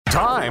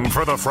Time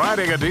for the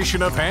Friday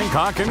edition of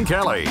Hancock and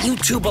Kelley. You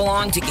two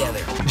belong together.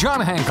 John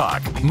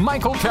Hancock,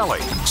 Michael Kelley,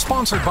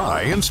 sponsored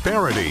by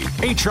Insperity,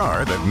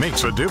 HR that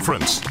makes a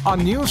difference. On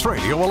News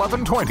Radio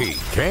 1120,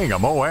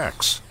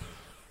 KMOX.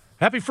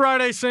 Happy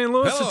Friday, St.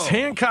 Louis. Hello. It's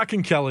Hancock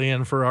and Kelley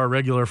in for our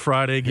regular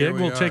Friday gig.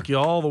 We'll take you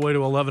all the way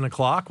to 11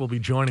 o'clock. We'll be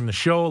joining the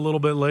show a little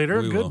bit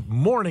later. Good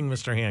morning,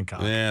 Mr.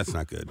 Hancock. Yeah, it's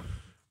not good.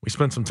 We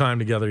spent some time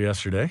together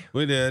yesterday.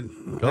 We did.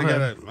 Go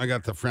ahead. I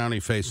got the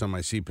frowny face on my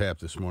CPAP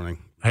this morning.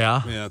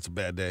 Yeah? Yeah, it's a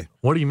bad day.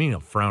 What do you mean, a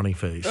frowny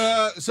face?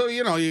 So,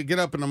 you get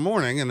up in the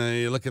morning and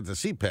you look at the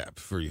CPAP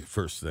for your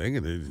first thing.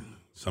 And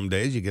some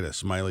days you get a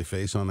smiley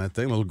face on that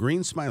thing, a little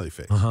green smiley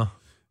face. Uh-huh.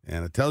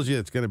 And it tells you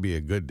it's going to be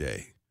a good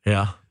day.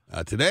 Yeah.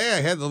 Today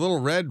I had the little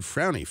red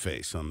frowny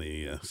face on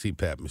the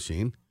CPAP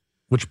machine.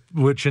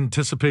 Which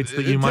anticipates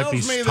that you might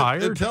be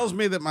tired? It tells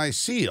me that my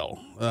seal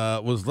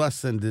was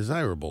less than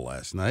desirable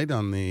last night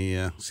on the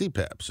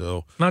CPAP.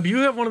 So now, do you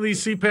have one of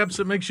these CPAPs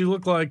that makes you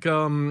look like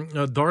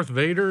Darth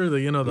Vader?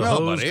 The no,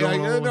 hose. buddy.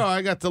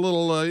 I got the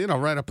little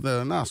right up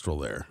the nostril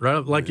there. Right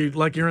up, like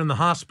you're in the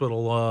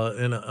hospital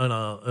in a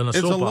soap opera.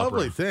 It's a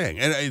lovely thing,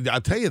 and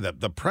I'll tell you that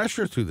the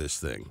pressure through this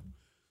thing.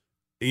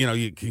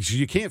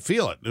 You can't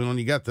feel it. And when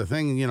you got the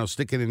thing,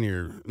 sticking in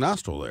your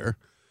nostril there,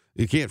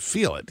 you can't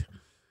feel it.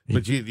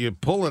 But you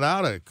pull it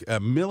out a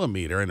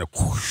millimeter and a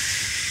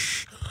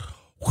whoosh,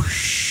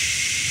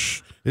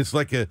 whoosh. It's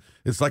like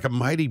a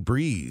mighty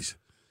breeze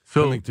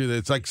coming through.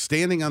 It's like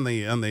standing on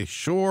the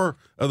shore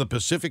of the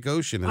Pacific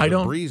Ocean and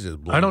the breeze is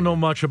blowing. I don't know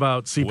much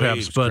about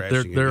CPAPs, but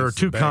there are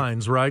two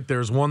kinds, right?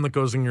 There's one that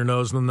goes in your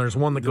nose, and then there's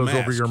one that goes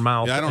over your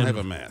mouth. Yeah, I don't have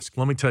a mask.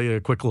 Let me tell you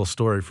a quick little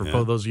story for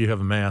those of you who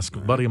have a mask. A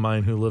buddy of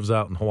mine who lives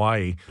out in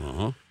Hawaii,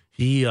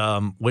 he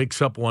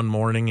wakes up one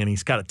morning and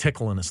he's got a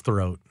tickle in his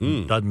throat.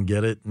 Doesn't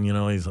get it. And,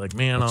 he's like,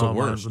 man,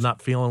 I'm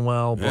not feeling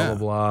well, blah,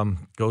 blah, blah.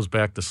 Goes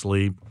back to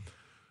sleep.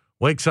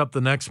 Wakes up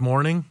the next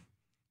morning.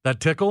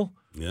 That tickle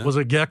was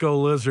a gecko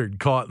lizard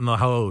caught in the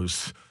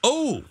hose.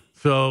 Oh!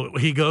 So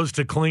he goes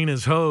to clean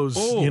his hose,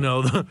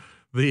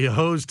 the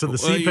hose to the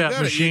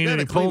CPAP machine, and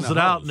he pulls it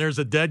out, and there's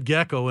a dead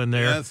gecko in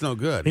there. Yeah, that's no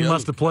good. He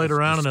must have played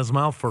around in his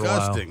mouth for a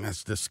while.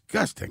 That's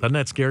disgusting. Doesn't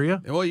that scare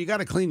you? Well, you got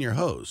to clean your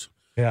hose.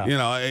 Yeah.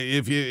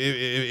 If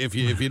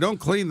you don't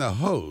clean the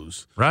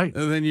hose, right,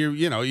 then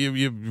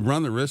you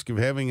run the risk of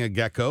having a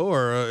gecko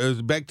or a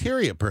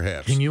bacteria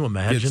perhaps. Can you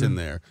imagine? Gets in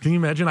there. Can you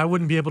imagine? I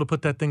wouldn't be able to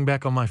put that thing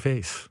back on my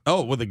face.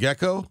 Oh, with a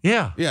gecko?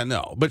 Yeah. Yeah,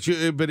 no. But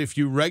if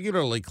you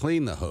regularly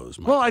clean the hose,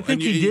 Michael, well, I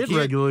think he did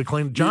regularly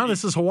clean. John,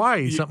 this is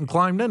Hawaii. Something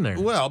climbed in there.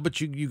 Well,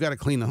 but you got to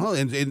clean the hose,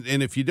 and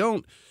if you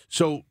don't,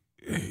 so.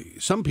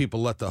 Some people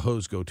let the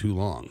hose go too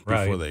long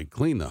before they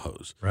clean the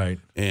hose. Right.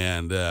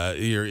 And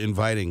you're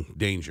inviting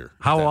danger.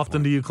 How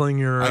often do you clean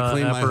your I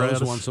clean apparatus?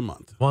 my hose once a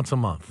month. Once a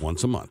month?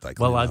 Once a month I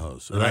clean the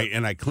hose.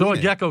 And I clean so a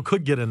gecko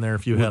could get in there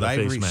if you had a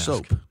face mask.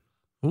 soap.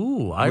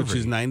 Ooh, ivory. Which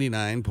is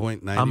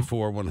 99.94,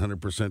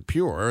 100%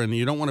 pure, and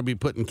you don't want to be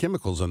putting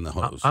chemicals in the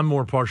hose. I'm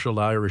more partial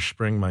to Irish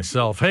Spring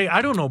myself. Hey,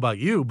 I don't know about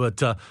you,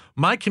 but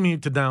my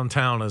commute to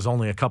downtown is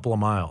only a couple of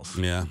miles.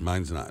 Yeah,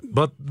 mine's not.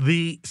 But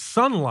the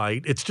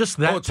sunlight, it's just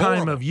that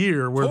time of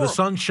year where the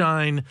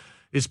sunshine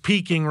is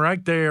peaking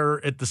right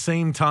there at the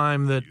same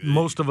time that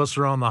most of us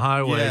are on the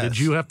highway. Yes. Did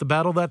you have to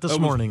battle that this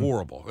morning? It was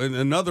horrible. And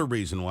another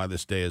reason why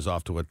this day is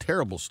off to a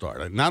terrible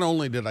start. Not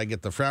only did I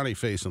get the frowny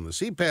face on the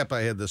CPAP,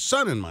 I had the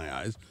sun in my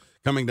eyes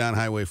coming down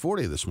Highway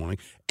 40 this morning.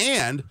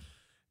 And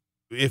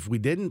if we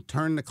didn't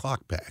turn the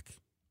clock back,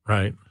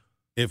 right?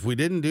 If we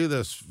didn't do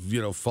this,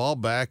 fall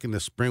back in the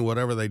spring,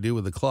 whatever they do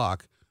with the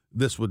clock,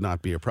 this would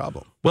not be a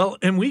problem. Well,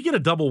 and we get a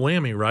double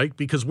whammy, right?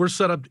 Because we're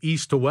set up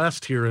east to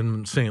west here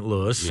in St.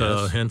 Louis,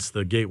 hence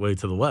the gateway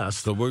to the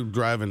west. So we're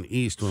driving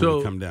east when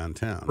we come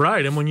downtown.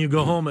 Right, and when you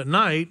go home at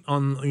night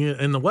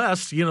in the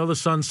west, the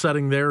sun's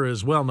setting there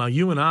as well. Now,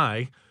 you and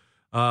I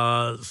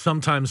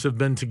sometimes have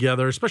been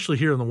together, especially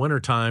here in the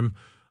wintertime,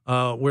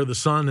 where the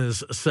sun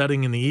is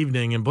setting in the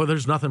evening, and boy,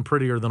 there's nothing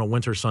prettier than a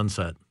winter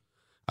sunset.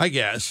 I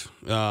guess.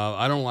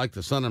 I don't like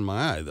the sun in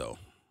my eye, though.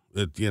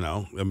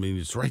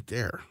 It's right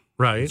there.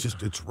 Right.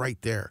 It's right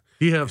there.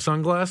 Do you have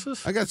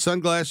sunglasses? I got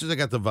sunglasses. I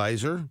got the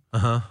visor.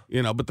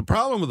 But the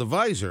problem with the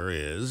visor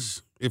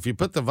is if you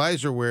put the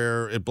visor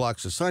where it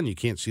blocks the sun, you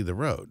can't see the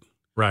road.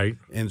 Right.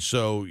 And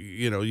so,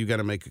 you got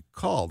to make a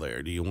call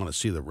there. Do you want to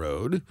see the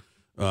road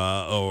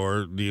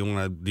or do you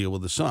want to deal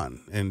with the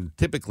sun? And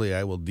typically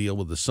I will deal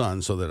with the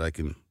sun so that I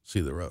can see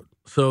the road.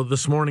 So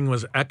this morning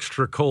was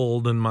extra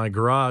cold in my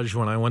garage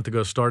when I went to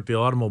go start the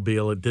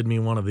automobile. It did me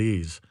one of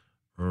these.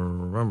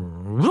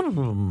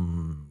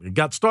 It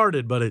got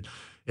started, but it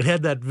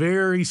had that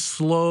very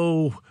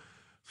slow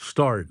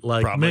start.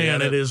 Like, probably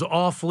it is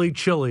awfully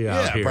chilly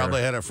out here. Yeah,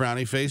 probably had a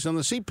frowny face on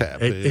the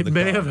CPAP. It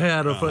may have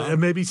had,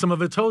 maybe some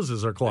of its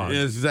hoses are clogged.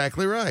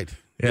 Exactly right.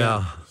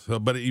 Yeah. So,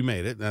 but you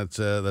made it.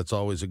 That's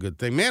always a good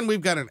thing. Man,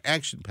 we've got an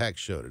action-packed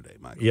show today,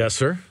 Mike. Yes,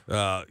 sir.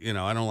 I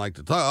don't like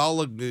to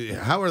talk.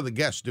 How are the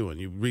guests doing?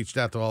 You reached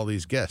out to all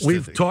these guests.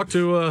 We've talked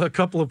to a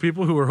couple of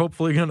people who are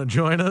hopefully going to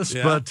join us,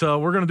 but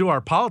we're going to do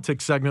our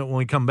politics segment when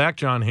we come back,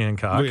 John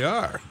Hancock. We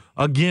are.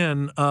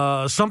 again,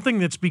 something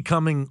that's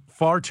becoming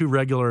far too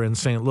regular in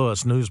St.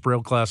 Louis. News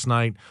broke last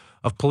night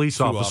of police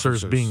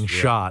officers being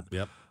shot.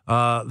 Yep.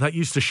 That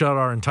used to shut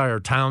our entire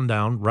town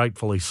down,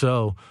 rightfully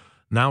so.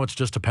 Now it's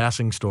just a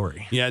passing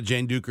story. Yeah,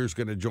 Jane Dueker is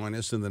going to join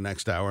us in the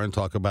next hour and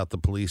talk about the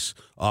police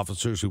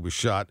officers who were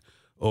shot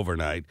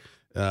overnight.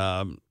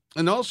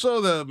 And also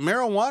the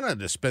marijuana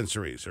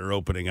dispensaries are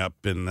opening up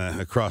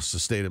across the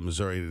state of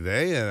Missouri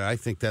today, and I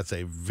think that's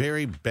a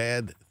very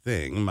bad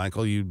thing.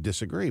 Michael, you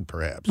disagree,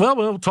 perhaps? Well,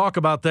 we'll talk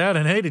about that.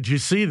 And, hey, did you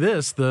see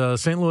this? The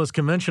St. Louis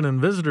Convention and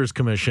Visitors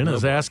Commission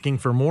is asking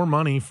for more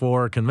money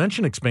for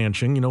convention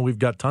expansion. You know, we've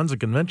got tons of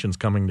conventions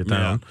coming to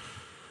town. Yeah.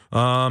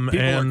 People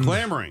are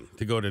clamoring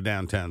to go to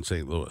downtown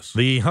St. Louis.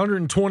 The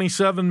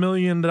 $127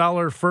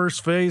 million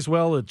first phase,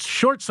 well, it's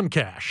short some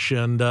cash,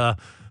 and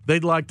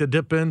they'd like to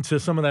dip into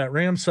some of that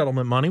Ram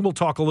settlement money. We'll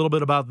talk a little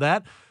bit about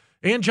that.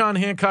 And John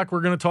Hancock,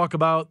 we're going to talk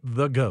about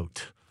the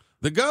GOAT.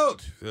 The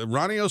GOAT,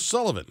 Ronnie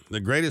O'Sullivan, the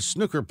greatest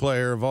snooker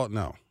player of all.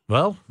 No.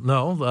 Well,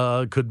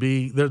 no, could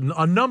be. There's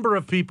a number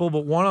of people,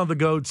 but one of the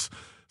GOATs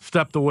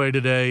stepped away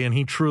today, and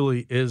he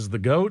truly is the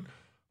GOAT.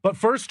 But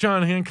first,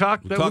 John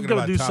Hancock, we're talking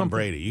about Tom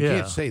Brady. You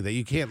can't say that.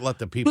 You can't let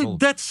the people.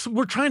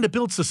 We're trying to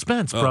build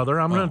suspense, brother.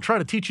 I'm going to try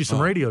to teach you some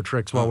radio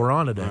tricks while we're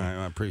on today. All right,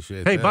 I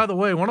appreciate that. Hey, by the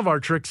way, one of our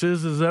tricks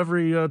is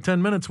every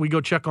 10 minutes we go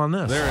check on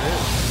this. There it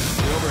is.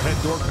 The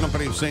Overhead Door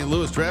Company of St.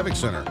 Louis Traffic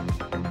Center.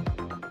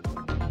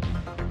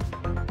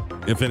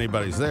 If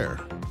anybody's there.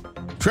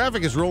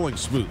 Traffic is rolling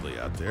smoothly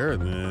out there,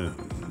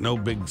 and no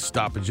big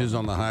stoppages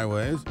on the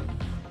highways.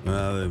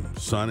 The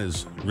sun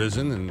has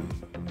risen, and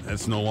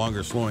that's no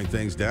longer slowing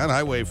things down.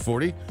 Highway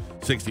 40,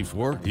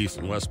 64, east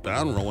and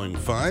westbound, rolling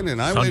fine. And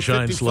Highway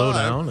Sunshine 55 slow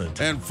down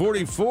and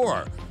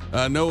 44.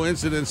 No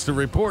incidents to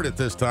report at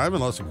this time,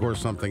 unless, of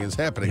course, something is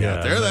happening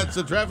out there. That's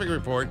the traffic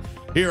report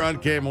here on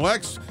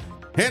KMOX.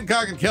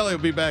 Hancock and Kelley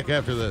will be back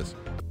after this.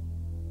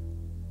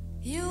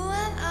 You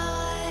and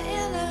I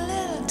in a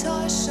little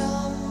toy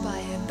shop, buy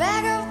a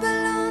bag of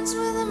balloons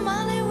with the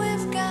money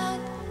we've got,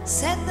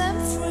 set them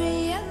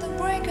free at the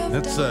break of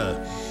That's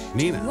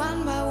Nina.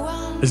 One by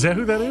one. Is that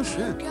who that is?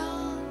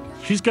 Yeah.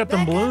 She's got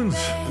them balloons.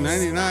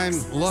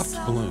 99 Luft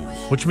balloons.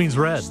 Which means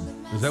red.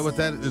 Is that what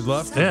that is?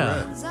 Luft?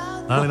 Yeah.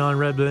 99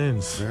 red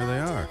balloons. There they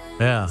are.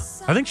 Yeah.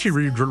 I think she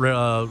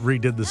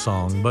redid the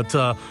song. But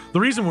the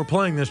reason we're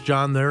playing this,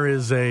 John, there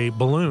is a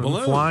balloon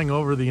flying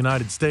over the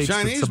United States.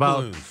 Chinese that's about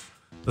balloons.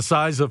 The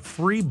size of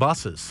 3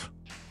 buses.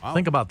 Wow.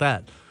 Think about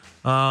that.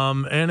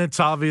 And it's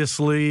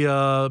obviously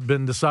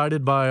been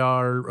decided by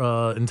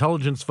our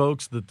intelligence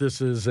folks that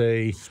this is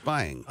a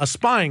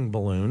spying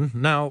balloon.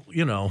 Now,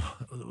 you know,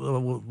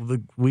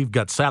 we've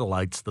got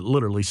satellites that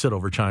literally sit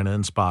over China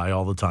and spy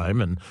all the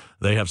time, and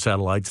they have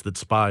satellites that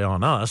spy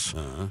on us.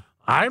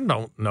 I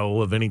don't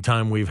know of any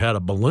time we've had a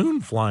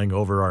balloon flying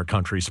over our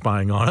country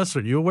spying on us.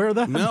 Are you aware of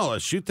that? No,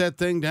 let's shoot that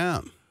thing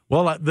down.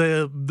 Well,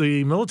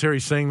 the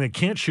military's saying they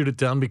can't shoot it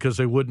down because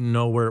they wouldn't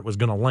know where it was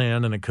going to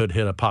land, and it could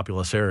hit a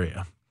populous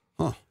area.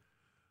 Huh.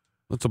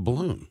 That's a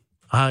balloon.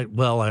 I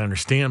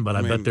understand, but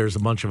I bet there's a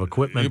bunch of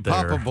equipment there.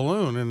 You pop a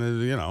balloon,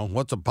 and,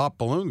 what's a pop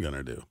balloon going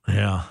to do?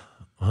 Yeah.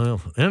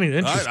 Well,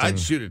 interesting. I'd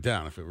shoot it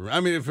down if it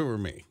were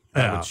me.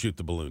 I would shoot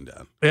the balloon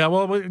down. Yeah,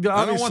 well,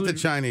 I don't want the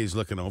Chinese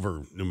looking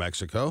over New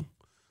Mexico.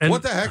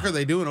 What the heck are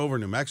they doing over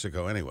New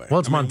Mexico anyway? Well,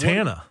 it's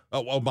Montana.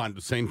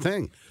 Same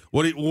thing.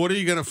 What are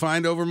you going to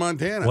find over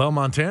Montana? Well,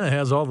 Montana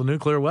has all the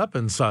nuclear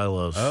weapons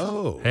silos.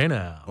 Oh. Hey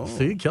now. Oh.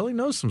 See, Kelley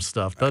knows some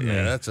stuff, doesn't he?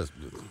 Yeah,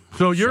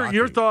 So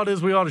your thought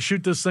is we ought to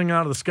shoot this thing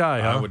out of the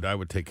sky, huh? I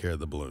would take care of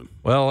the balloon.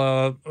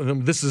 Well,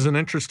 this is an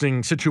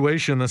interesting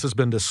situation. This has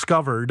been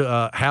discovered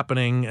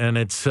happening, and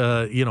it's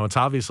it's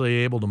obviously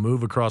able to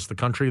move across the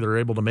country. They're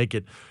able to make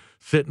it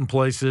fit in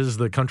places.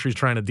 The country's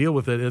trying to deal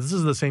with it. This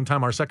is the same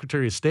time our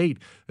Secretary of State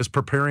is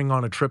preparing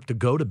on a trip to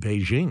go to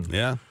Beijing.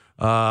 Yeah.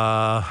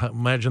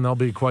 Imagine there'll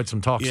be quite some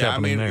talks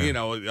happening there.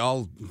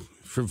 All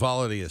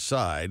frivolity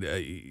aside,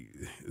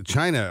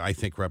 China, I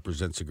think,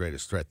 represents the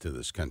greatest threat to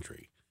this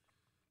country,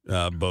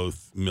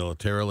 both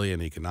militarily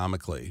and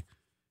economically.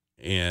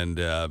 And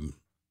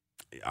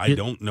I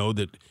don't know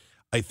that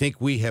 – I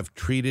think we have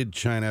treated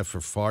China for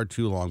far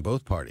too long,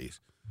 both parties,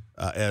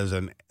 as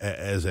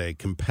a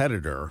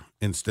competitor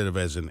instead of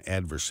as an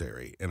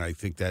adversary. And I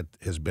think that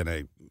has been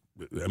a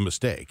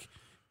mistake.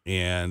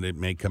 And it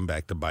may come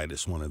back to bite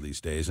us one of these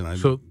days, and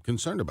I'm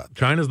concerned about that.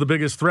 China's the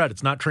biggest threat.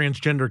 It's not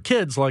transgender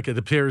kids like it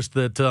appears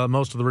that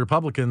most of the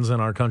Republicans in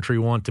our country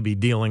want to be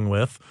dealing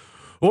with.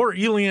 Or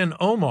Ilhan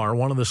Omar,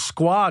 one of the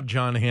squad,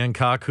 John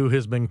Hancock, who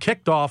has been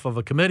kicked off of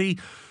a committee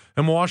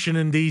in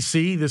Washington,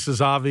 D.C. This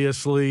is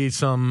obviously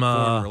some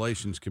Foreign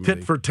Relations Committee.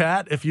 tit for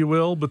tat, if you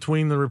will,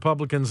 between the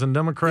Republicans and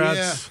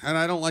Democrats. Yeah, and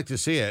I don't like to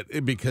see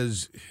it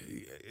because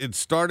it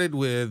started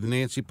with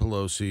Nancy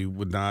Pelosi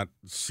would not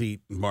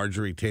seat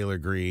Marjorie Taylor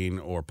Greene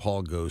or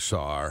Paul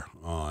Gosar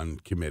on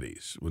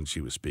committees when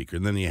she was Speaker.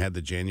 And then you had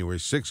the January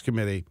 6th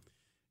committee,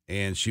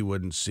 and she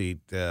wouldn't seat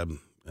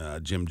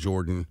Jim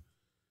Jordan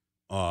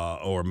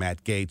or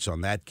Matt Gaetz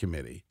on that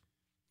committee.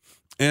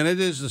 And it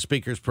is the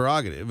Speaker's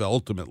prerogative,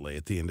 ultimately,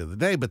 at the end of the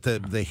day. But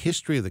the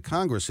history of the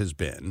Congress has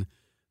been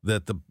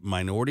that the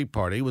minority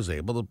party was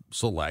able to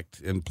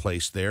select and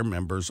place their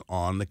members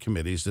on the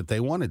committees that they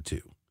wanted to.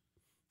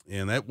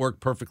 And that worked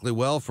perfectly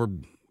well for,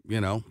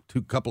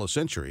 couple of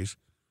centuries.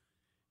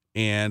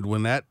 And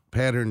when that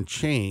pattern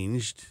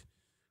changed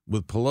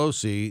with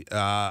Pelosi,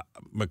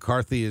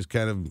 McCarthy is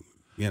kind of,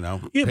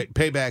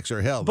 paybacks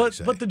are hell.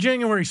 But the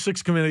January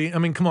 6th committee, I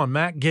mean, come on,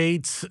 Matt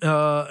Gaetz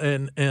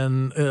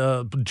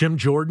and Jim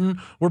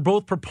Jordan were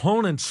both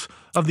proponents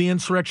of the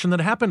insurrection that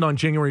happened on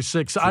January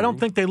 6th. True. I don't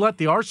think they let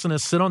the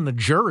arsonist sit on the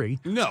jury.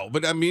 No,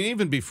 but I mean,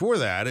 even before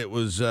that, it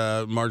was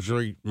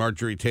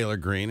Marjorie Taylor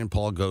Greene and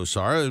Paul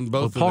Gosar, and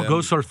both. Paul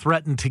Gosar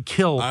threatened to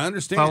kill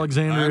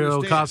Alexandria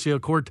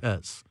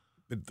Ocasio-Cortez.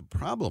 But the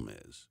problem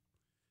is,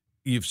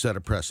 you've set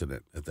a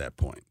precedent at that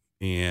point,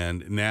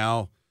 and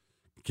now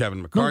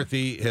Kevin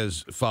McCarthy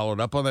has followed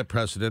up on that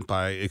precedent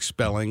by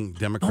expelling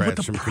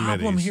Democrats from committees. The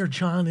problem here,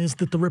 John, is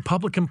that the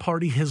Republican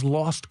Party has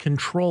lost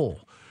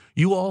control.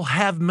 You all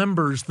have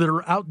members that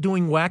are out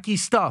doing wacky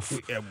stuff.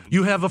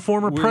 You have a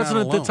former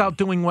president that's out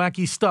doing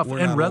wacky stuff.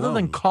 And rather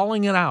than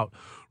calling it out,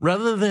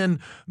 rather than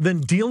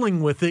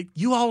dealing with it,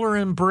 you all are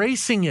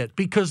embracing it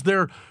because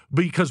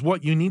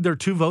what, you need their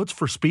 2 votes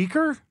for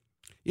speaker?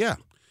 Yeah.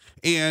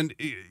 And,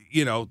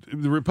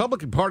 the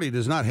Republican Party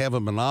does not have a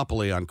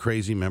monopoly on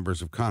crazy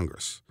members of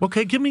Congress.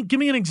 Okay, give me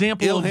an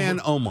example. Ilhan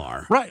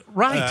Omar. Right.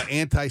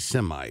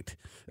 Anti-Semite.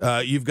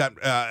 You've got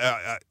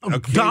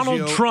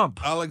Donald Trump,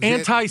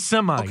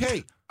 anti-Semite.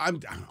 Okay,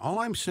 all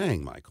I'm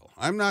saying, Michael,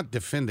 I'm not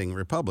defending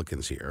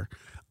Republicans here.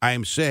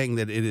 I'm saying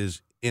that it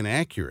is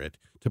inaccurate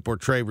to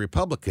portray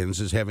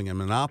Republicans as having a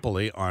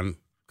monopoly on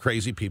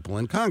crazy people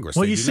in Congress.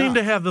 Well, you seem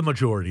to have the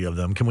majority of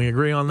them. Can we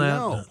agree on that?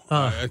 No,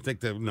 I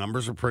think the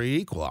numbers are pretty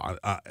equal,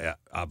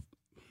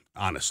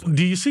 honestly.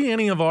 Do you see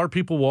any of our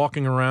people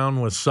walking around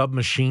with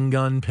submachine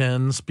gun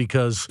pens?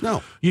 Because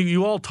no.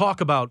 You all talk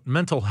about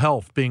mental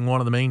health being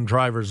one of the main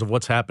drivers of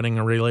what's happening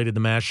related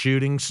to mass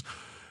shootings.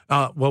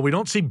 Well, we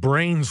don't see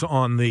brains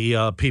on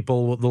the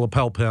people with the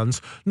lapel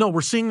pens. No,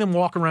 we're seeing them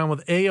walk around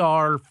with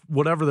AR,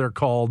 whatever they're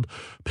called,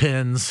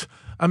 pens.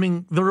 I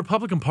mean, the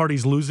Republican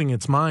Party's losing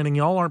its mind, and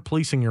y'all aren't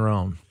policing your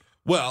own.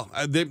 Well,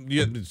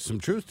 there's some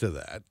truth to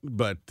that,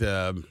 but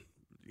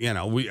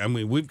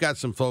we've got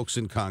some folks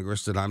in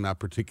Congress that I'm not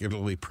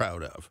particularly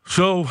proud of.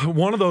 So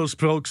one of those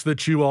folks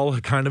that you all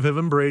kind of have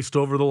embraced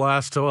over the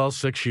last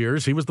 6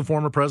 years, he was the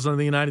former president of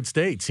the United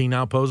States. He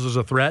now poses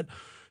a threat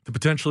to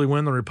potentially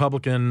win the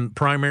Republican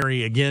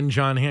primary again.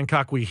 John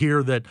Hancock, we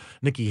hear that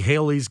Nikki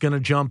Haley's going to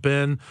jump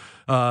in.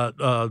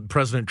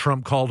 President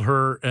Trump called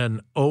her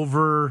an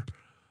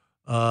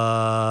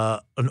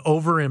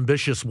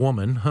over-ambitious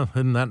woman.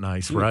 Isn't that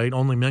nice, right?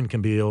 Only men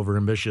can be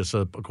over-ambitious,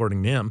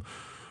 according to him.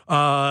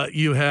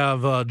 You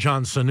have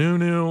John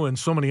Sununu and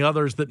so many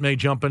others that may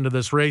jump into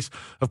this race.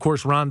 Of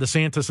course, Ron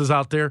DeSantis is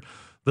out there.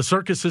 The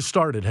circus has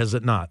started, has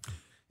it not?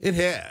 It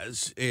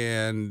has,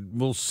 and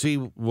we'll see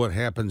what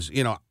happens.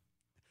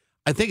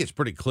 I think it's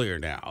pretty clear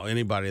now.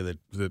 Anybody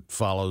that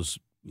follows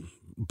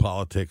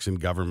politics and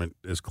government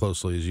as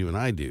closely as you and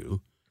I do,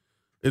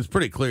 it's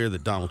pretty clear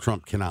that Donald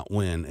Trump cannot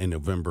win a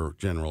November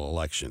general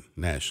election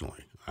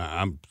nationally.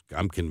 I'm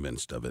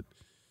convinced of it,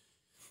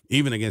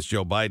 even against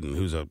Joe Biden,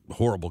 who's a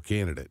horrible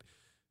candidate.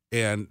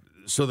 And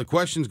so the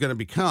question is going to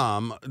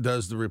become,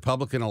 does the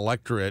Republican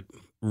electorate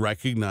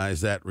recognize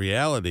that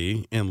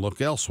reality and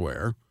look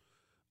elsewhere,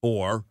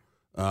 or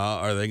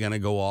are they going to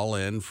go all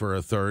in for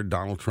a third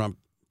Donald Trump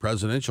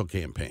presidential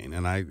campaign?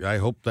 And I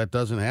hope that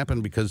doesn't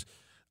happen, because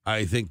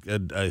I think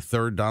a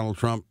third Donald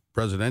Trump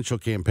presidential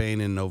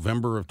campaign in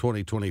November of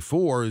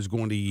 2024 is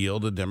going to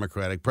yield a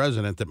Democratic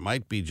president that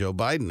might be Joe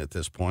Biden at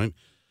this point.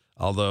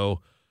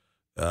 Although,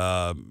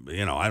 I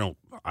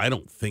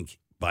don't think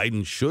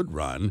Biden should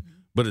run,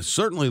 but it's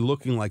certainly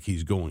looking like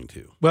he's going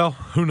to. Well,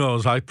 who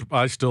knows?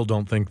 I still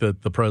don't think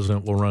that the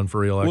president will run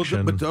for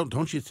re-election. Well, but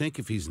don't you think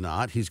if he's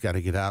not, he's got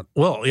to get out?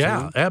 Well,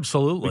 yeah, soon?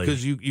 Absolutely.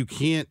 Because you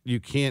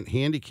can't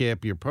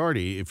handicap your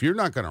party if you're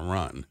not going to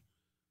run.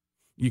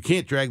 You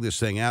can't drag this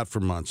thing out for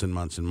months and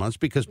months and months,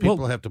 because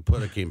people have to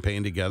put a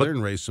campaign together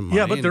and raise some money.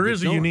 Yeah, but there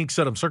is a unique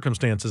set of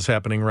circumstances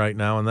happening right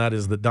now, and that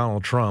is that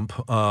Donald Trump,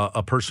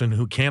 a person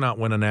who cannot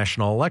win a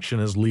national election,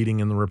 is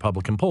leading in the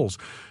Republican polls.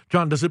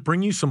 John, does it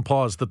bring you some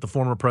pause that the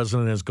former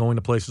president is going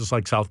to places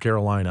like South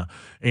Carolina,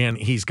 and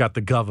he's got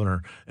the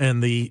governor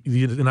and the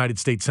United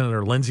States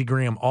Senator Lindsey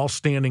Graham all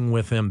standing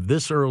with him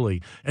this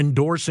early,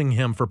 endorsing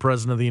him for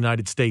president of the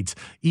United States,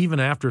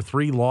 even after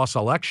 3 loss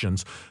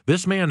elections?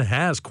 This man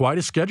has quite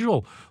a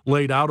schedule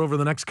laid out over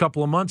the next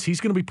couple of months.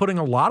 He's going to be putting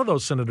a lot of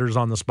those senators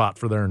on the spot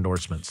for their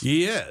endorsements.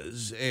 He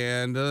is.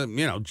 And,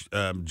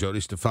 Jody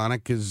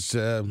Stefanik is,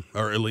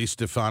 or Elise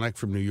Stefanik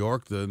from New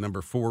York, the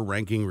number 4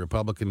 ranking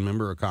Republican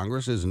member of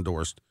Congress, has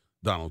endorsed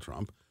Donald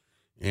Trump.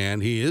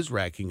 And he is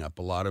racking up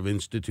a lot of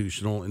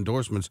institutional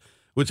endorsements,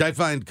 which I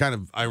find kind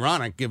of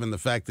ironic given the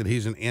fact that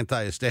he's an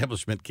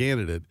anti-establishment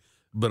candidate,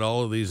 but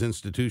all of these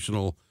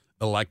institutional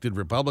elected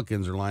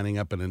Republicans are lining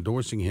up and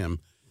endorsing him.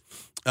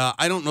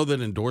 I don't know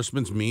that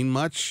endorsements mean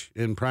much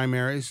in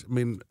primaries. I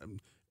mean,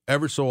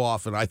 ever so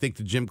often, I think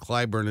the Jim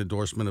Clyburn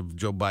endorsement of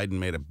Joe Biden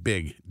made a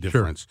big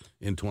difference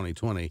in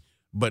 2020.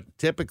 But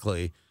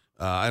typically,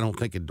 I don't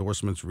think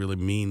endorsements really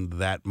mean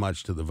that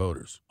much to the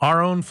voters.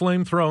 Our own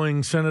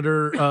flame-throwing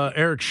Senator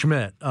Eric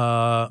Schmitt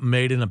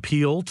made an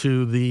appeal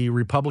to the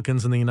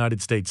Republicans in the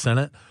United States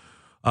Senate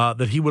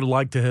that he would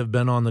like to have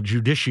been on the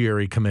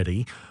Judiciary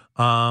Committee.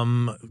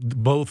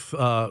 Both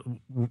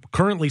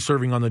currently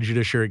serving on the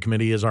Judiciary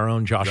Committee is our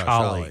own Josh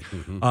Hawley.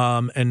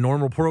 Mm-hmm. And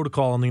normal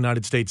protocol in the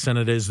United States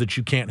Senate is that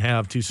you can't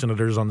have two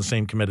senators on the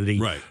same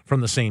committee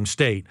from the same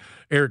state.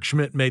 Eric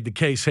Schmitt made the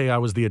case, hey, I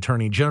was the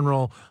Attorney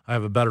General. I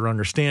have a better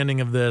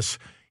understanding of this.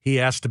 He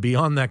asked to be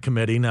on that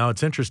committee. Now,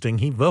 it's interesting.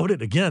 He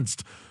voted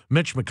against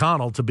Mitch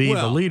McConnell to be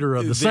the leader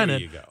of the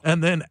Senate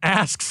and then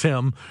asks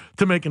him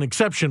to make an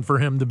exception for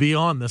him to be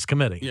on this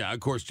committee. Yeah, of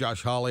course,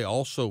 Josh Hawley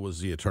also was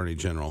the Attorney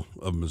General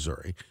of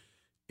Missouri.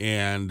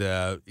 And,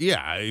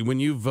 when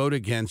you vote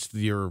against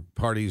your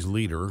party's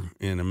leader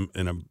in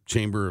a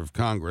chamber of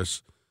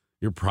Congress,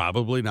 you're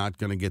probably not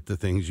going to get the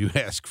things you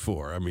ask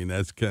for. I mean,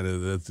 that's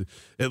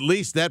at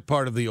least that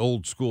part of the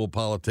old school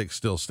politics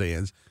still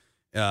stands.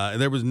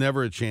 There was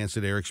never a chance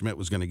that Eric Schmitt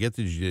was going to get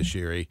the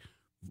judiciary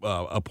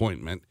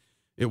appointment.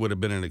 It would have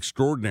been an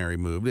extraordinary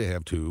move to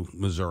have two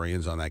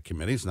Missourians on that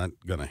committee. It's not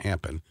going to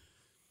happen.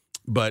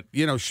 But,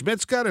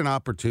 Schmitt's got an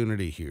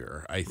opportunity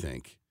here, I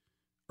think,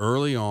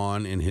 early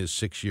on in his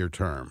 6-year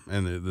term.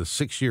 And the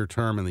 6-year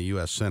term in the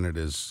U.S. Senate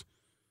is,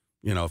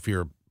 if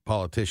you're a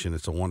politician,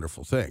 it's a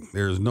wonderful thing.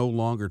 There is no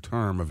longer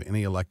term of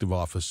any elective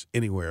office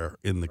anywhere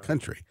in the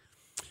country.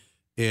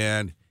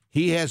 And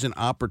he has an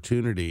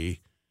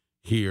opportunity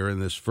here in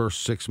this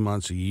first 6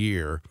 months, a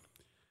year.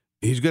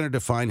 He's going to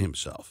define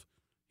himself.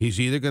 He's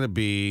either going to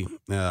be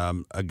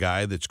a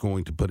guy that's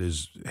going to put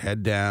his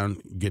head down,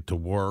 get to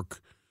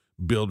work,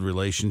 build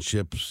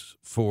relationships,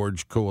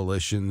 forge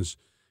coalitions,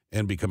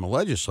 and become a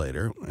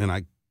legislator. And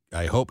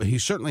I hope he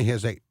certainly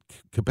has that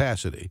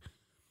capacity.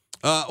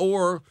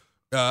 Or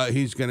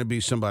he's going to be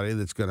somebody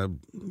that's going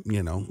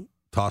to,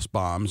 toss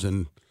bombs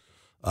and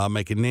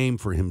make a name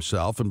for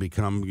himself and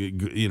become,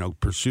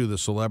 pursue the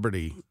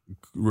celebrity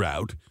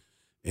route.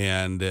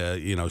 And,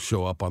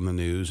 show up on the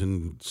news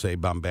and say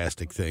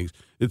bombastic things.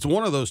 It's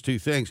one of those two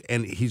things,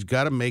 and he's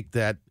got to make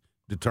that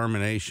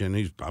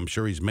determination. I'm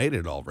sure he's made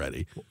it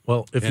already.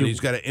 Well,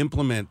 he's got to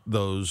implement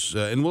those,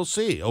 and we'll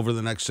see over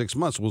the next 6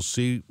 months. We'll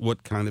see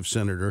what kind of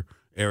senator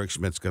Eric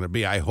Schmitt's going to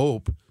be. I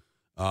hope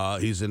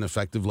he's an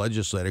effective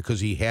legislator because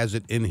he has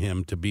it in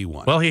him to be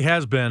one. Well, he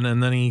has been,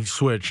 and then he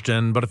switched.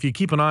 But if you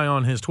keep an eye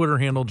on his Twitter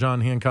handle,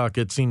 John Hancock,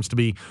 it seems to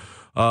be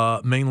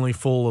mainly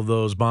full of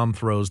those bomb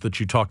throws that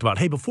you talked about.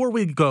 Hey, before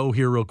we go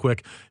here real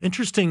quick,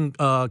 interesting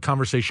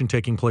conversation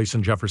taking place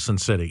in Jefferson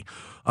City.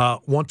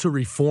 Want to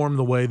reform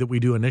the way that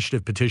we do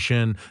initiative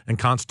petition and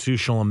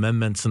constitutional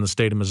amendments in the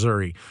state of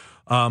Missouri.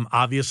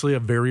 Obviously a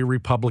very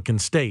Republican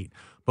state,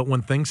 but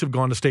when things have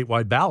gone to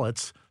statewide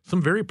ballots,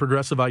 some very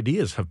progressive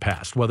ideas have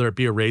passed, whether it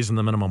be a raise in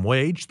the minimum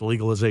wage, the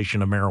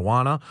legalization of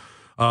marijuana,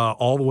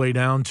 all the way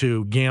down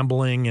to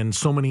gambling and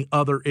so many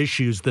other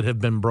issues that have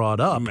been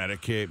brought up.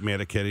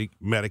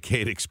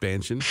 Medicaid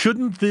expansion.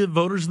 Shouldn't the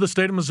voters of the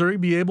state of Missouri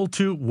be able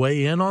to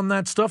weigh in on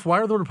that stuff? Why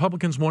are the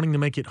Republicans wanting to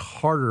make it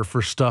harder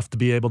for stuff to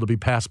be able to be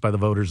passed by the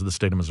voters of the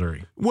state of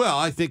Missouri? Well,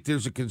 I think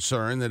there's a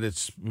concern that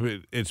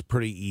it's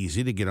pretty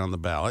easy to get on the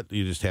ballot.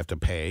 You just have to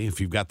pay.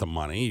 If you've got the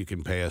money, you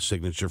can pay a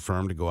signature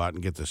firm to go out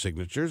and get the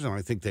signatures, and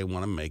I think they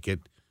want to make it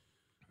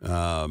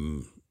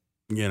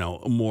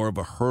more of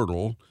a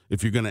hurdle.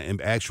 If you're going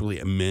to actually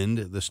amend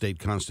the state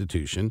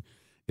constitution,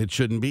 it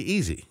shouldn't be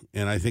easy.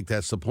 And I think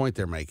that's the point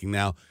they're making.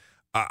 Now,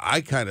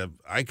 I kind of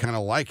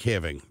like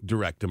having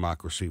direct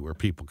democracy where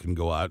people can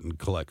go out and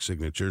collect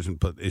signatures and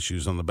put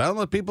issues on the ballot and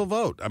let people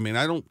vote. I mean,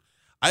 I don't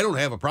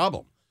have a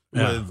problem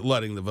with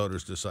letting the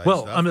voters decide.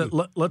 Well, stuff. I mean,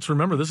 let's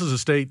remember this is a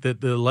state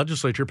that the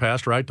legislature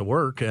passed right to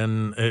work,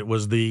 and it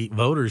was the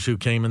voters who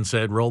came and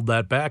rolled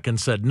that back and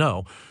said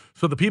no.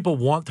 So the people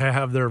want to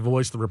have their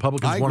voice. The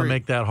Republicans want to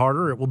make that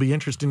harder. It will be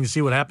interesting to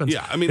see what happens.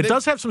 Yeah, I mean, it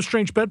does have some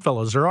strange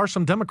bedfellows. There are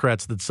some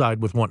Democrats that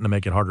side with wanting to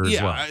make it harder as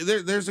well.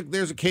 Yeah, there's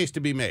a case to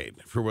be made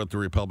for what the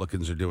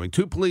Republicans are doing.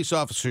 2 police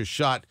officers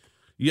shot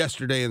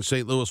yesterday in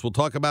St. Louis. We'll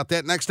talk about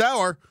that next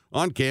hour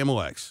on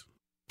KMOX.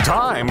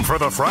 Time for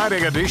the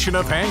Friday edition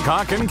of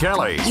Hancock and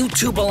Kelley. You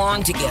two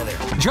belong together.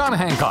 John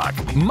Hancock,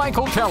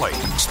 Michael Kelley,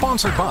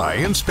 sponsored by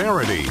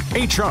Insperity,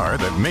 HR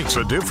that makes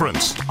a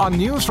difference. On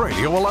News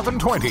Radio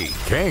 1120,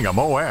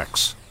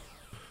 KMOX.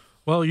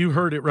 Well, you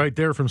heard it right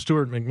there from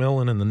Stuart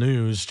McMillan in the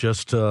news,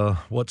 just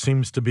what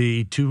seems to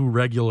be too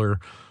regular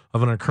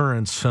of an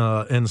occurrence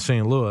in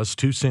St. Louis.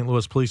 2 St.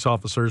 Louis police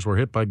officers were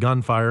hit by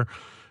gunfire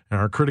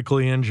and are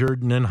critically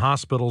injured and in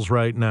hospitals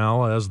right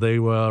now as they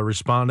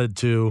responded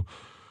to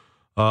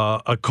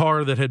a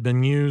car that had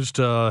been used,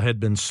 had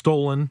been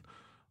stolen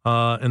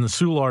in the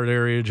Soulard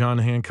area, John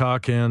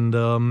Hancock, and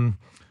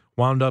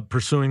wound up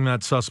pursuing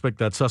that suspect.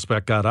 That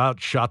suspect got out,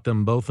 shot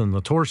them both in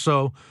the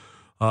torso.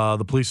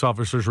 The police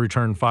officers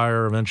returned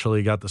fire,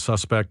 eventually got the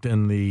suspect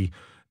in the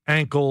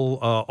ankle.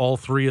 All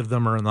three of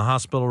them are in the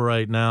hospital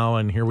right now,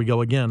 and here we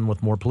go again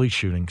with more police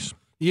shootings.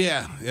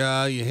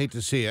 Yeah, you hate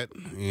to see it.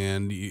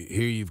 And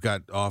here you've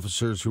got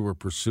officers who are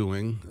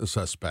pursuing a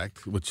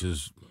suspect, which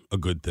is a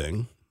good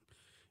thing.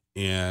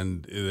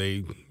 And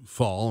they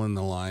fall in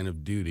the line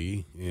of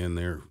duty, and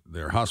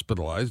they're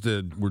hospitalized.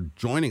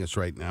 Joining us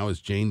right now is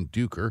Jane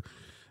Dueker.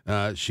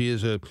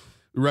 She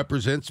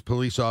represents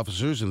police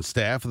officers and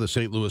staff of the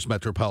St. Louis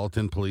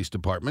Metropolitan Police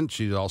Department.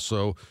 She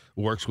also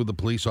works with the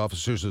Police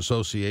Officers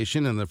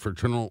Association and the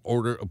Fraternal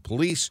Order of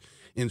Police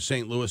in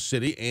St. Louis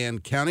City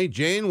and County.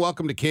 Jane,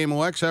 welcome to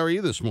KMOX. How are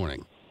you this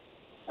morning?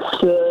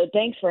 Good.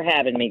 Thanks for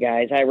having me,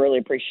 guys. I really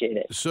appreciate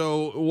it.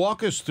 So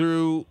walk us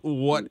through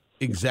what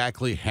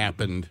exactly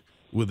happened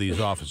with these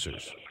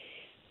officers.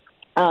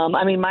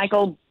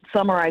 Michael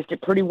summarized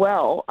it pretty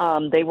well.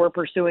 They were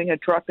pursuing a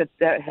truck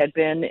that had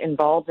been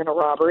involved in a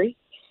robbery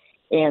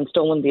and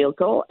stolen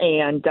vehicle,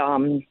 and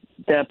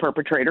the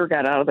perpetrator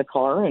got out of the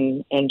car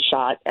and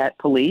shot at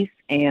police,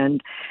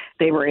 and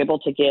they were able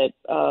to get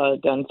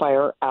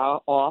gunfire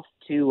off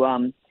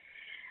to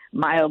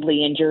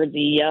mildly injure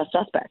the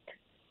suspect.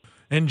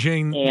 And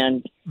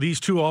Jane, these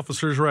two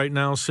officers right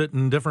now sit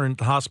in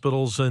different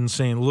hospitals in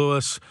St.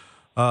 Louis.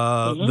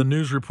 The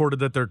news reported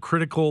that they're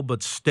critical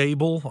but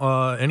stable.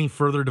 Any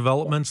further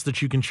developments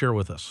that you can share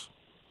with us?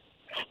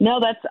 No,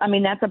 that's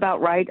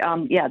about right.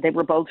 They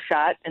were both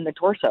shot in the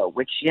torso,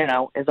 which,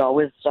 is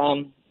always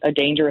a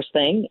dangerous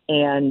thing.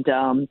 And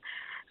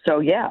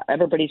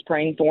everybody's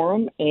praying for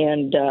them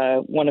and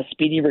want a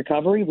speedy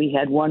recovery. We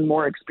had one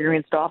more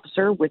experienced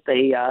officer with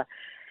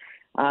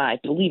I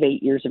believe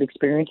 8 years of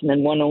experience, and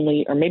then one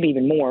only, or maybe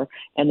even more,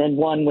 and then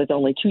one with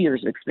only 2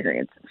 years of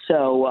experience.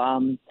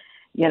 So,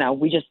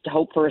 we just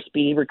hope for a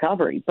speedy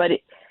recovery. But,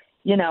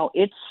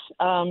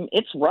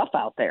 it's rough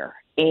out there.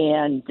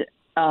 And,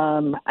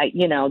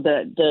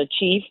 the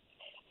chief,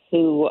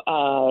 who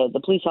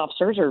the police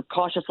officers are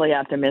cautiously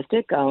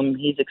optimistic.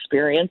 He's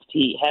experienced.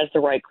 He has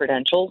the right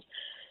credentials.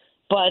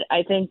 But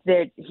I think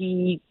that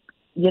he,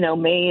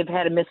 may have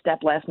had a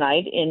misstep last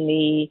night in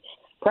the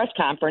press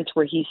conference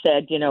where he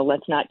said,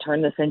 let's not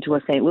turn this into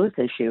a St. Louis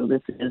issue.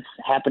 This is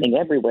happening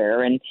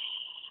everywhere. And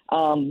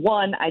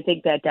I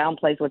think that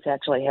downplays what's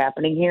actually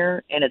happening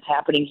here, and it's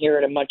happening here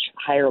at a much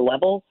higher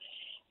level.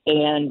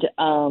 And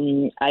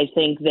I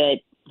think that,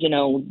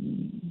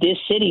 this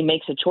city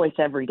makes a choice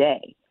every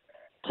day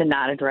to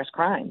not address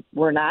crime.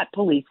 We're not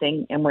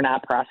policing and we're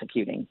not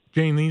prosecuting.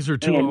 Jane, these are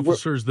two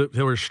officers that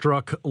were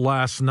struck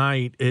last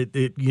night.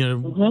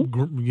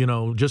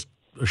 Just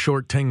a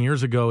short 10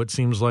 years ago, it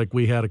seems like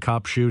we had a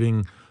cop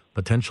shooting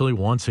potentially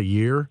once a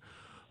year.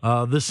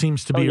 This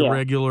seems to be a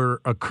regular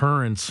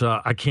occurrence.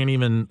 I can't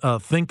even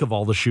think of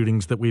all the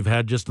shootings that we've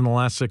had just in the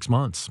last 6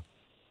 months.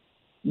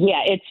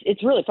 Yeah,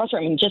 it's really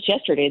frustrating. Just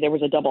yesterday there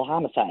was a double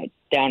homicide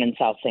down in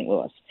South St.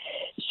 Louis.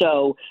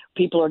 So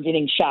people are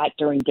getting shot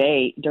during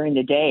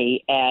the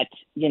day at,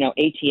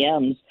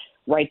 ATMs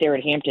right there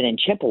at Hampton and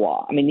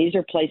Chippewa. These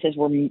are places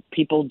where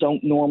people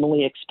don't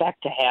normally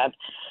expect to have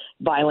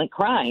violent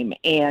crime.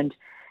 And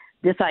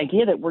this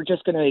idea that we're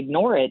just going to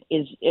ignore it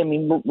is,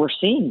 we're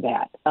seeing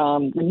that.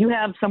 When you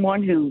have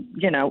someone who,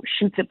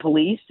 shoots at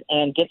police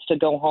and gets to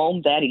go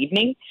home that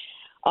evening,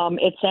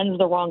 it sends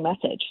the wrong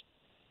message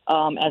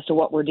as to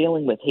what we're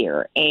dealing with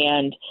here.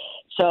 And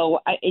so,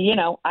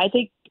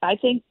 I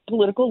think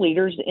political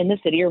leaders in the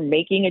city are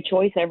making a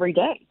choice every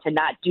day to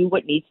not do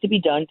what needs to be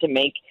done to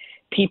make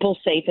people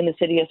safe in the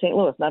city of St.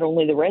 Louis, not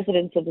only the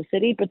residents of the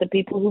city, but the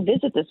people who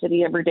visit the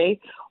city every day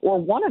or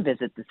want to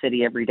visit the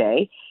city every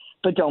day,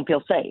 but don't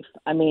feel safe.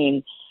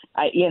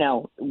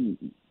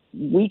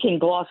 We can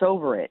gloss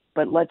over it,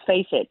 but let's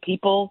face it,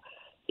 people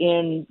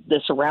in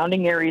the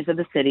surrounding areas of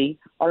the city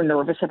are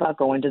nervous about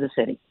going to the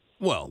city.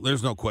 Well,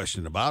 there's no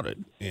question about it,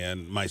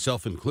 and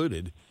myself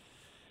included.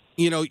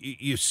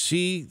 You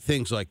see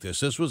things like this.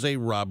 This was a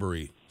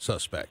robbery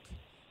suspect,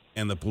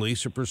 and the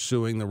police are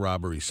pursuing the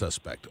robbery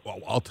suspect.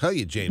 Well, I'll tell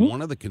you, Jane,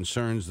 one of the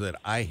concerns that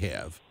I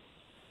have,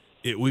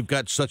 we've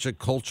got such a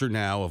culture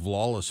now of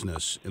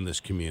lawlessness in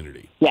this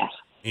community. Yes.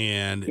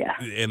 And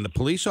the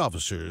police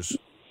officers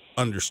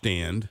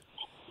understand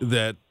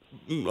that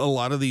a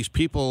lot of these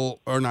people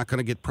are not going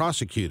to get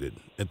prosecuted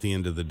at the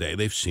end of the day.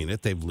 They've seen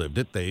it. They've lived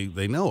it.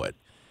 They know it.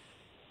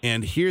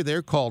 And here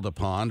they're called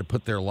upon to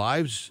put their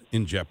lives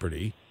in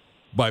jeopardy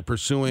by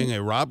pursuing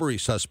a robbery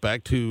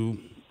suspect who,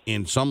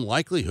 in some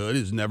likelihood,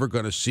 is never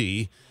going to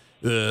see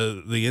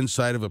the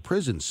inside of a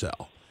prison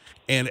cell.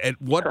 And at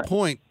what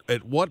point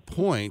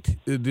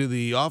do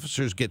the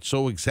officers get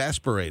so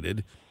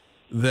exasperated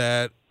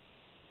that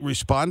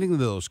responding to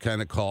those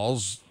kind of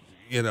calls,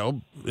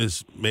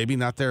 is maybe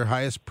not their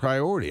highest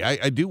priority?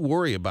 I do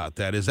worry about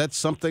that. Is that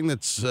something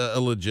that's a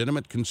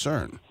legitimate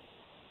concern?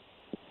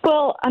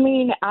 Well,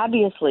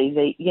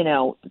 obviously,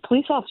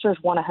 police officers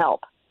want to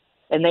help.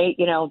 And they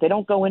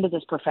don't go into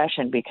this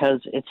profession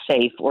because it's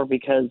safe or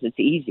because it's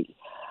easy.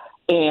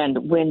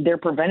 And when they're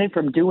prevented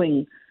from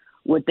doing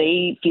what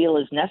they feel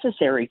is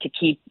necessary to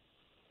keep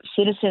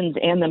citizens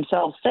and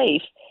themselves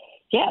safe,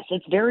 Yes,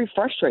 it's very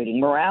frustrating.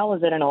 Morale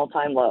is at an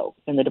all-time low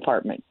in the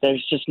department.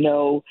 There's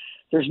no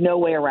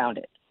way around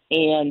it.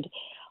 And,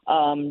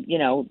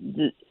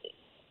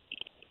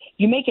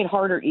 you make it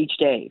harder each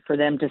day for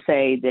them to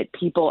say that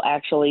people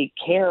actually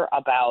care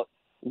about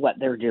what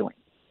they're doing.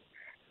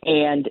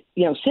 And,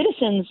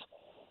 citizens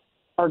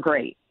are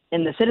great,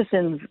 and the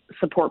citizens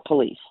support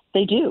police.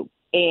 They do.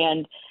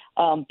 And,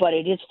 but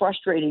it is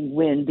frustrating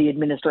when the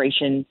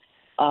administration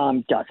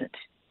doesn't.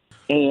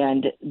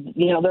 And,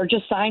 there are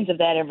just signs of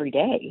that every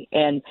day.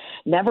 And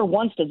never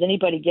once does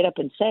anybody get up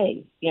and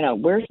say,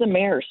 where's the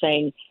mayor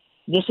saying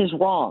this is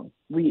wrong?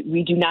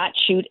 We do not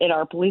shoot at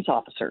our police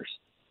officers.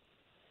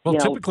 Well,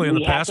 typically in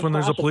the past when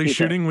there's a police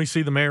shooting, we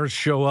see the mayors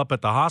show up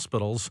at the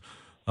hospitals.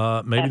 Maybe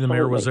Absolutely. The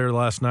mayor was there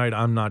last night.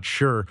 I'm not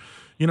sure.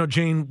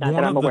 Jane,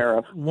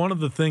 one of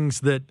the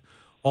things that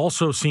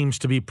also seems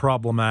to be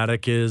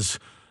problematic is,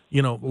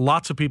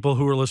 lots of people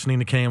who are listening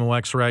to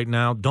KMOX right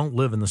now don't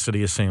live in the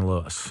city of St.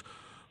 Louis.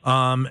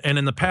 And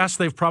in the past,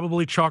 they've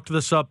probably chalked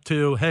this up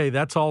to, hey,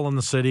 that's all in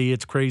the city.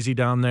 It's crazy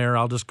down there.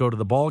 I'll just go to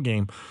the ball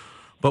game.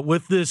 But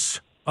with this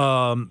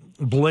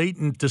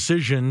blatant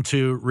decision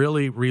to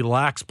really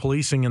relax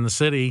policing in the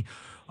city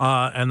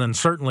and then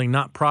certainly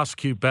not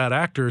prosecute bad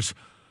actors,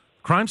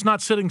 crime's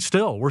not sitting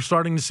still. We're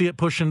starting to see it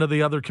push into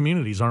the other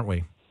communities, aren't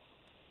we?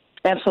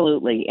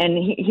 Absolutely.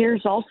 And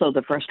here's also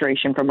the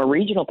frustration from a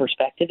regional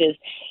perspective is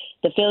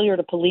the failure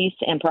to police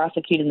and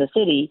prosecute in the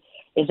city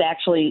is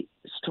actually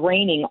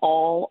straining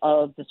all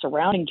of the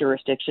surrounding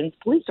jurisdictions'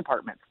 police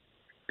departments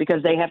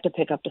because they have to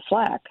pick up the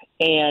slack.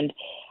 And,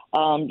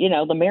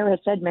 the mayor has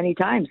said many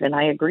times, and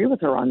I agree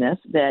with her on this,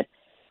 that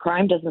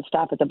crime doesn't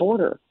stop at the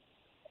border.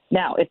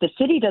 Now, if the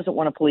city doesn't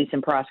want to police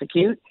and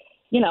prosecute,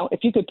 if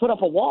you could put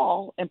up a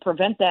wall and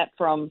prevent that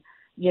from,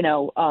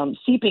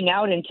 seeping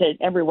out into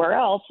everywhere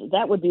else,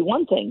 that would be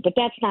one thing. But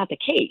that's not the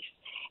case.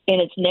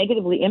 And it's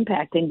negatively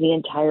impacting the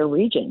entire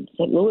region.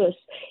 St. Louis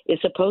is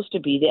supposed to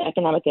be the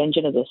economic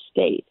engine of the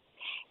state.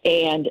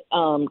 And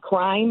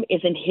crime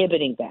is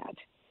inhibiting that.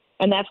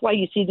 And that's why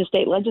you see the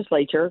state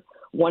legislature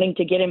wanting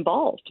to get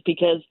involved,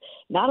 because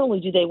not only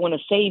do they want to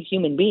save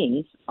human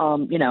beings,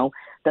 the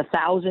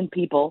 1,000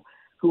 people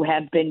who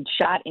have been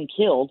shot and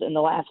killed in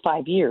the last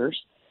 5 years,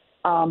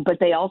 but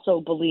they also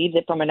believe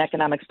that from an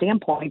economic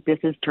standpoint, this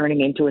is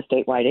turning into a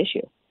statewide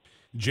issue.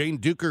 Jane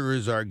Dueker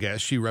is our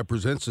guest. She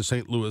represents the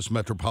St. Louis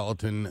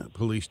Metropolitan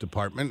Police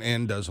Department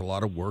and does a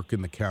lot of work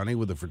in the county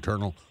with the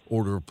Fraternal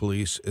Order of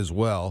Police as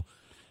well.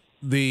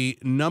 The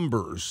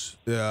numbers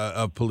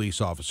of police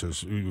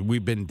officers,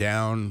 we've been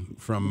down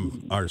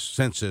from our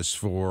census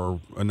for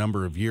a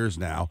number of years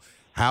now.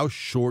 How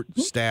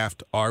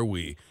short-staffed are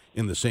we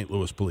in the St.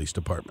 Louis Police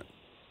Department?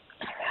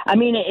 I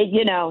mean,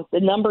 the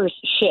numbers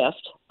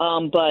shift,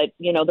 but,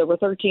 there were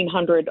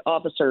 1,300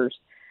 officers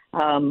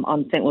on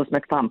the St. Louis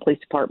Metropolitan Police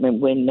Department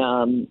when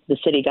the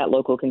city got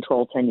local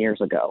control 10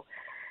 years ago.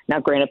 Now,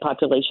 granted,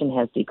 population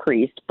has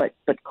decreased, but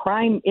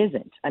crime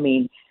isn't. I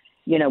mean,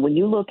 when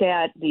you look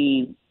at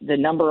the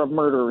number of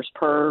murders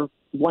per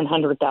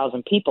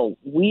 100,000 people,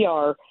 we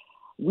are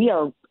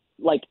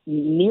like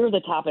near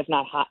the top, if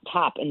not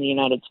top, in the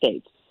United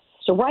States.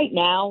 So right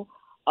now,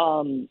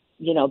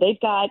 they've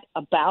got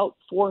about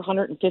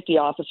 450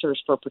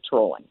 officers for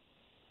patrolling.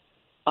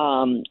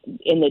 In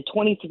the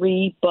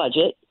 23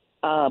 budget,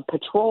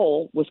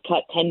 patrol was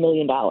cut $10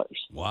 million.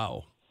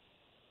 Wow.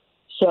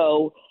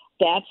 So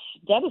that's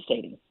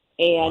devastating,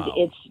 and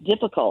It's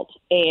difficult.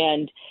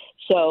 And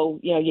so,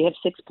 you have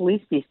 6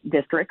 police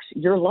districts.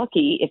 You're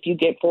lucky if you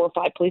get 4 or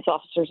 5 police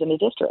officers in a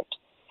district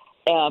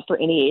for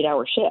any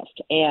 8-hour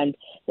shift. And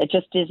it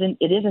just isn't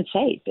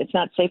safe. It's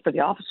not safe for the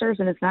officers,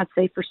 and it's not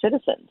safe for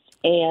citizens.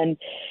 And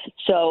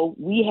so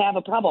we have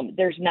a problem.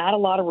 There's not a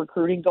lot of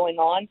recruiting going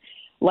on.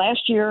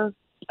 Last year,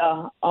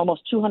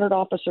 almost 200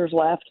 officers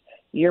left.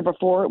 The year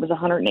before, it was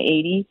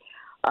 180.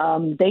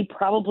 They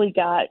probably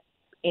got,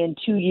 in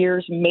 2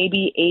 years,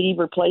 maybe 80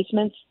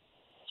 replacements.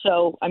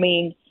 So, I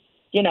mean,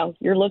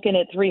 you're looking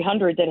at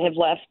 300 that have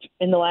left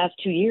in the last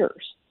 2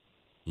 years.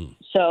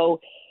 So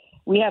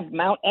we have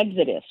Mount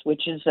Exodus,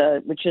 which is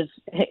at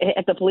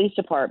the police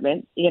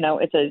department.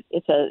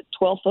 It's a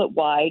 12-foot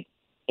wide,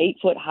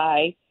 8-foot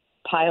high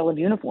pile of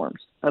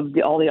uniforms of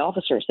all the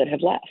officers that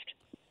have left.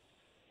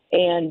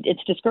 And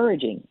it's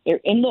discouraging.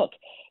 And look,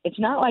 it's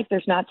not like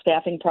there's not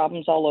staffing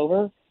problems all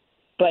over,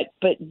 but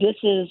this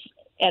is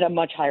at a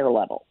much higher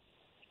level.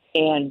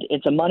 And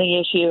it's a money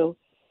issue.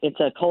 It's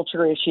a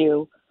culture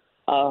issue.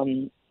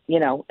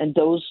 And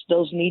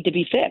those need to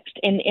be fixed.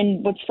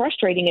 And what's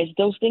frustrating is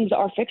those things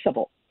are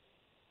fixable.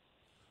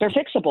 They're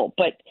fixable,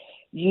 but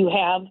you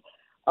have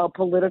a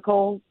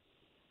political,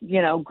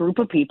 group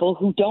of people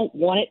who don't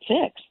want it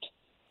fixed.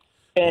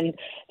 And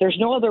there's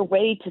no other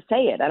way to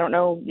say it. I don't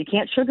know. You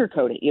can't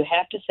sugarcoat it. You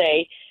have to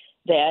say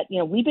that,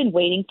 we've been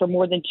waiting for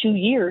more than 2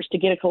 years to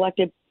get a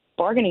collective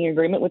bargaining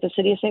agreement with the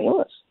city of St.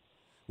 Louis.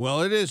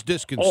 Well, it is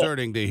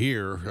disconcerting to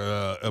hear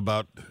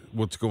about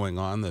what's going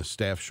on, the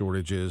staff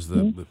shortages,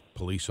 the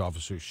police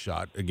officers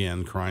shot,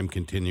 again, crime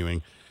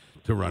continuing.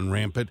 to run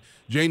rampant.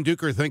 Jane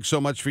Dueker, thanks so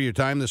much for your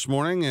time this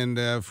morning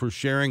and for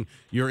sharing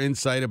your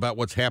insight about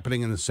what's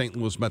happening in the St.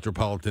 Louis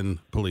Metropolitan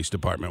Police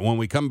Department. When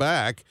we come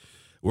back,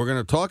 we're going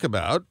to talk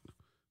about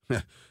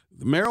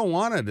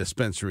marijuana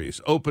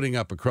dispensaries opening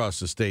up across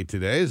the state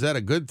today. Is that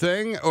a good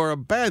thing or a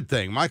bad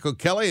thing? Michael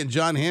Kelley and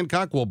John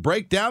Hancock will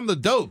break down the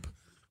dope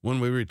when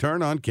we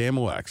return on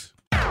KMOX.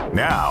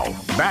 Now,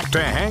 back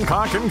to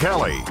Hancock and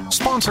Kelley,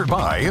 sponsored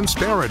by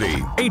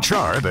Insperity,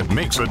 HR that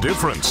makes a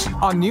difference,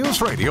 on News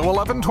Radio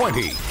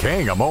 1120,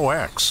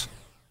 KMOX.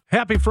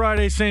 Happy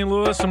Friday, St.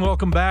 Louis, and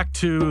welcome back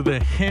to the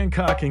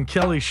Hancock and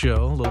Kelley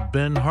Show. Little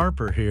Ben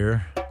Harper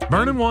here.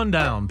 Burning one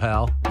down,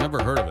 pal.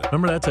 Never heard of it.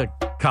 Remember, that's a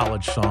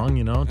college song,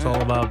 you know? It's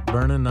all about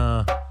burning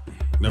a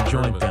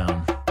joint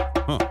down.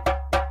 Huh.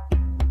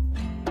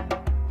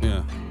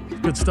 Yeah.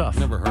 Good stuff.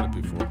 Never heard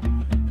it before.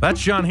 That's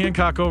John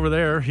Hancock over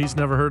there. He's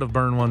never heard of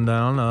Burn One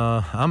Down.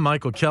 I'm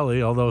Michael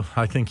Kelley, although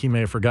I think he may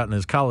have forgotten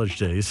his college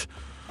days.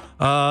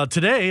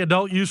 Today,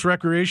 adult-use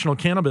recreational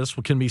cannabis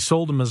can be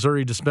sold in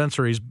Missouri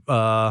dispensaries,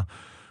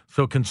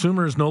 so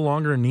consumers no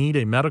longer need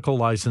a medical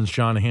license,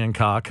 John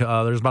Hancock.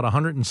 There's about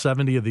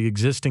 170 of the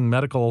existing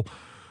medical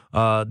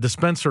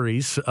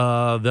dispensaries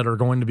that are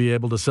going to be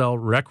able to sell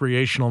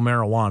recreational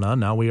marijuana.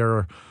 Now, we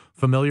are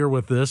familiar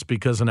with this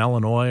because in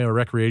Illinois,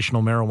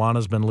 recreational marijuana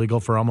has been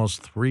legal for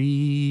almost 3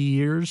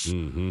 years.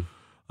 Mm-hmm.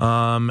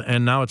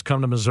 And now it's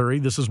come to Missouri.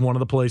 This is one of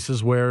the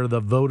places where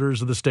the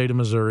voters of the state of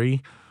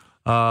Missouri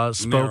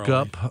spoke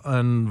up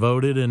and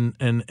voted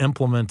and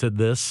implemented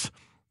this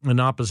in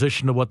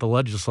opposition to what the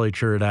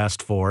legislature had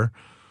asked for.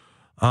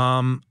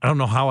 I don't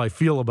know how I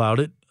feel about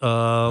it.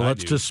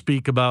 Let's just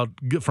speak about,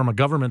 from a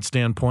government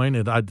standpoint,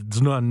 it's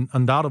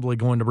undoubtedly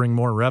going to bring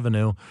more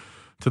revenue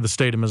to the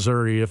state of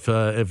Missouri.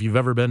 If you've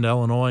ever been to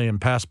Illinois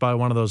and passed by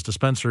one of those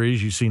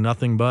dispensaries, you see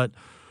nothing but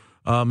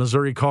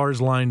Missouri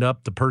cars lined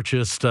up to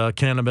purchase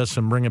cannabis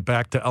and bring it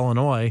back to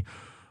Illinois.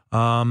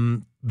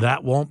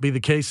 That won't be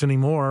the case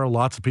anymore.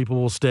 Lots of people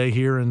will stay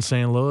here in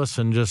St. Louis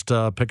and just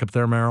pick up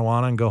their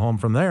marijuana and go home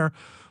from there,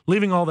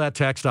 leaving all that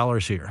tax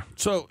dollars here.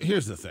 So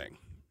here's the thing.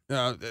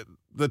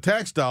 The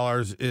tax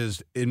dollars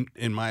is,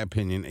 in my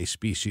opinion, a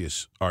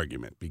specious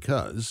argument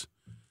because,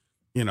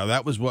 you know,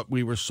 that was what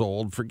we were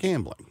sold for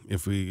gambling.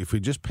 If we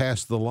just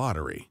passed the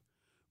lottery,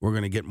 we're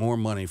going to get more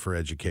money for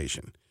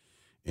education.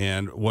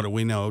 And what do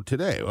we know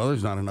today? Well,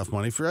 there's not enough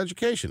money for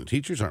education.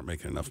 Teachers aren't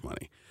making enough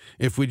money.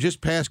 If we just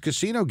pass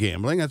casino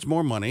gambling, that's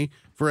more money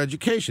for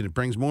education. It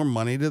brings more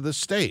money to the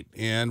state.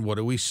 And what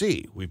do we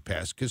see? We've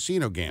passed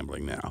casino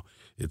gambling now.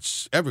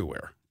 It's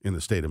everywhere in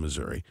the state of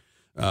Missouri.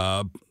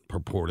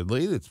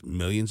 Purportedly, it's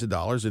millions of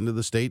dollars into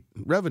the state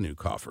revenue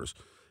coffers.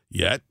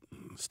 Yet,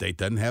 the state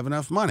doesn't have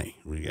enough money.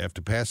 We have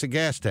to pass a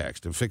gas tax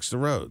to fix the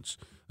roads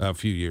a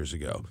few years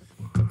ago.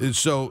 And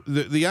so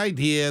the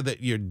idea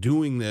that you're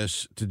doing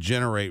this to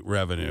generate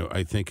revenue,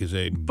 I think, is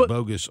a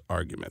bogus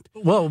argument.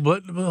 Well,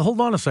 but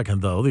hold on a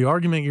second, though. The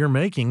argument you're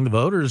making, the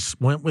voters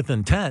went with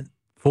intent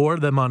for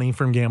the money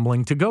from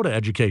gambling to go to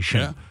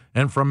education. Yeah.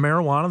 And from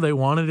marijuana, they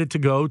wanted it to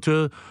go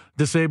to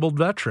disabled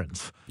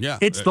veterans. Yeah.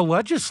 It's the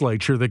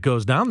legislature that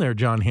goes down there,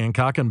 John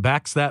Hancock, and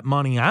backs that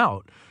money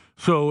out.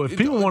 So if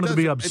people wanted to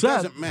be upset...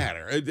 It doesn't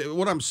matter.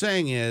 What I'm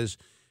saying is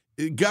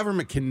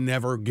government can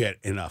never get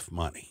enough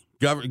money.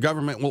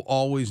 Government will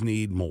always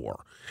need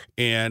more.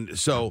 And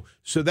so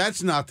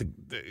that's not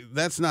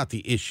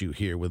the issue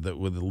here with the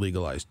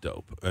legalized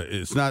dope.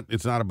 It's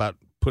not about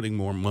putting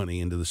more money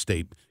into the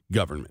state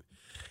government.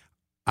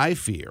 I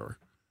fear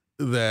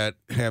that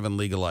having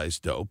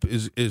legalized dope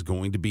is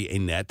going to be a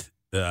net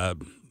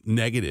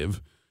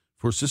negative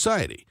for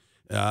society.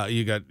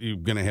 You're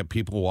going to have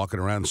people walking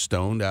around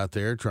stoned out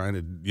there trying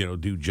to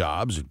do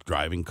jobs,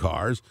 driving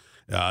cars.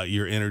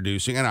 You're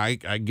introducing, and I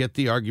get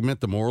the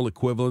argument, the moral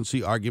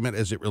equivalency argument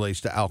as it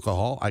relates to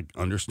alcohol. I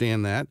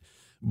understand that,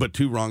 but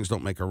two wrongs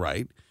don't make a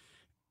right.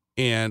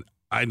 And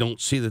I don't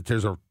see that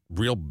there's a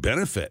real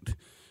benefit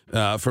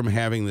from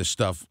having this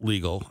stuff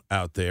legal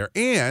out there.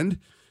 And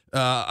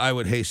I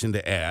would hasten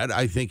to add,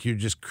 I think you're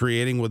just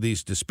creating with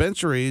these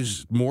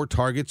dispensaries more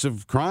targets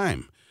of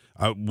crime.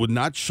 It would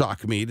not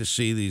shock me to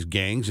see these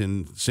gangs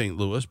in St.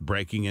 Louis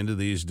breaking into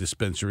these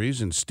dispensaries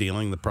and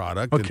stealing the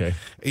product. Okay.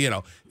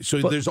 And,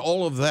 there's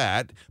all of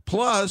that.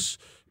 Plus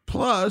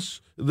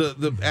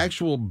the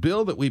actual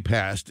bill that we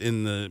passed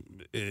in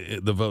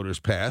the voters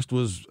passed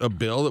was a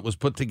bill that was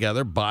put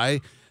together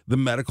by the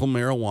medical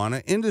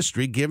marijuana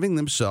industry, giving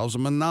themselves a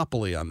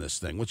monopoly on this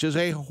thing, which is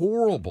a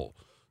horrible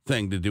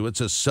thing to do.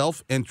 It's a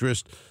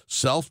self-interest,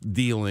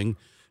 self-dealing.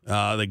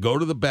 They go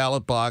to the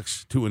ballot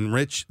box to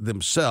enrich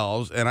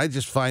themselves, and I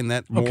just find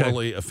that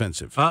morally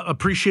offensive.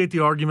 Appreciate the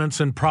arguments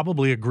and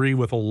probably agree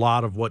with a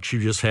lot of what you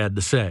just had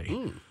to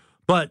say.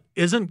 But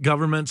isn't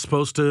government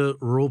supposed to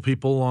rule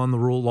people on the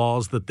rule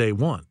laws that they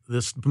want?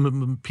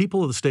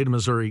 People of the state of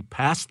Missouri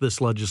passed this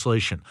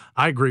legislation.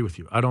 I agree with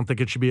you. I don't think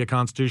it should be a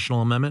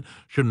constitutional amendment.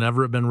 Should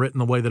never have been written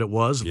the way that it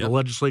was. If the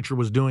legislature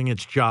was doing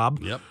its job,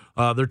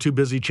 they're too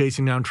busy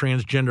chasing down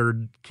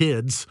transgendered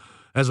kids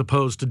as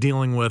opposed to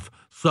dealing with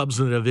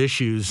substantive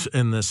issues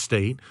in this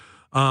state.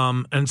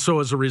 And so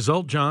as a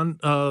result, John,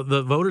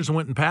 the voters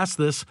went and passed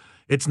this.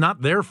 It's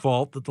not their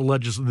fault that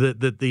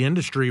that the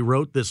industry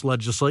wrote this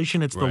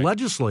legislation. It's the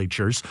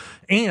legislatures.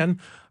 And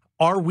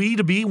are we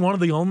to be one of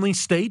the only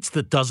states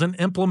that doesn't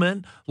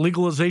implement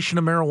legalization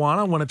of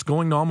marijuana when it's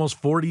going to almost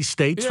 40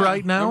 states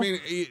right now? I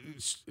mean,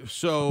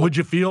 so would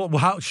you feel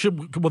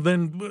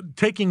then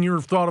taking your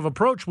thought of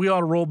approach, we ought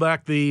to roll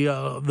back the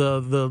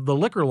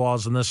liquor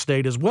laws in this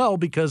state as well,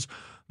 because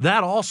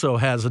that also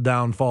has a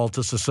downfall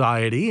to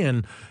society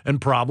and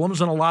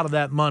problems, and a lot of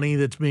that money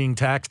that's being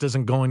taxed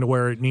isn't going to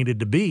where it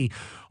needed to be.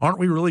 Aren't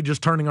we really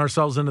just turning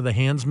ourselves into the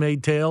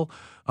handsmaid tale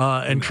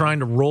and trying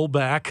to roll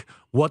back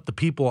what the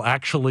people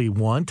actually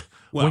want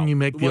when you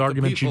make the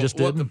argument you just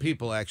did? What the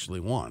people actually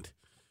want.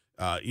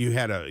 You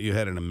had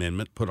an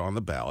amendment put on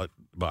the ballot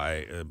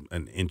by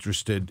an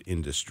interested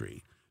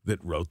industry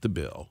that wrote the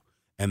bill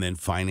and then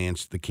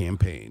financed the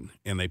campaign,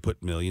 and they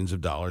put millions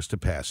of dollars to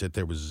pass it.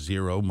 There was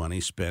zero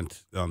money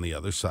spent on the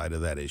other side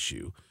of that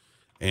issue.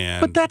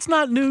 But that's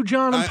not new,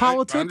 John, in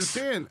politics. I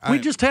understand. We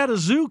just had a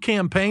zoo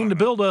campaign to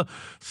build a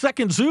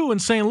second zoo in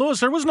St. Louis.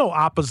 There was no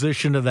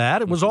opposition to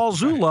that. It was all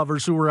zoo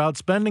lovers who were out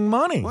spending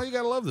money. Well, you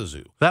got to love the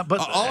zoo. That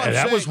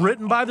was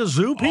written by the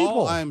zoo people.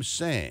 All I'm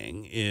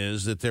saying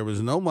is that there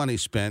was no money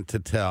spent to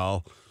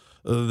tell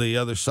the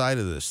other side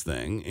of this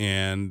thing,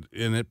 and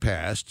it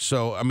passed.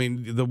 So, I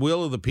mean, the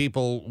will of the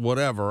people,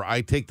 whatever,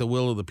 I take the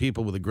will of the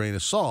people with a grain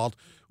of salt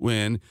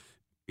when,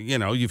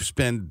 you've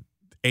spent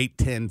 $8,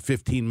 $10,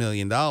 $15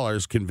 million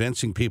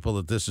convincing people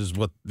that this is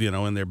what,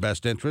 in their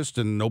best interest,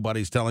 and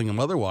nobody's telling them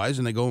otherwise,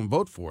 and they go and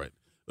vote for it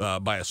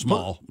by a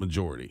small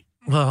majority.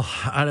 Well,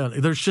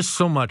 there's just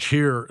so much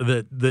here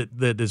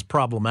that is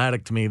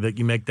problematic to me that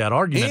you make that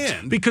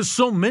argument, because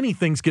so many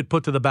things get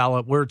put to the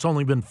ballot where it's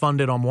only been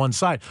funded on one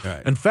side.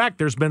 Right. In fact,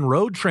 there's been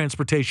road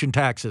transportation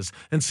taxes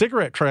and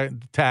cigarette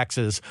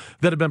taxes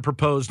that have been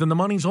proposed, and the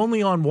money's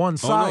only on one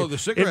side. No, the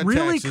cigarette it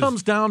really taxes,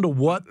 comes down to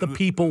what the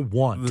people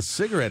want. The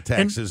cigarette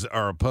taxes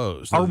are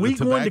opposed. Are we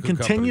going to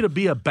continue to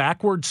be a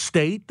backward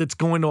state that's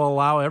going to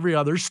allow every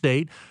other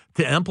state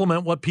to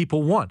implement what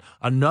people want?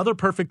 Another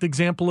perfect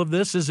example of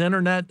this is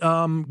internet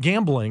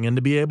gambling, and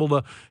to be able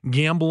to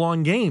gamble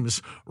on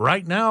games.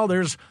 Right now,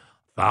 there's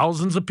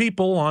thousands of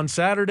people on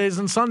Saturdays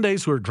and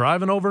Sundays who are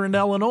driving over into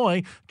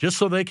Illinois just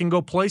so they can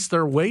go place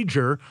their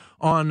wager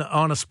on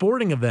a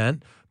sporting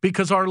event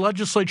because our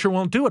legislature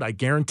won't do it. I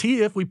guarantee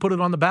you, if we put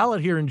it on the ballot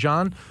here in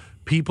John,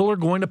 people are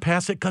going to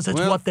pass it because it's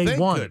what they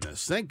want.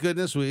 Thank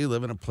goodness we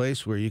live in a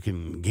place where you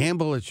can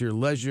gamble at your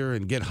leisure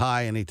and get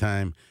high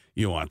anytime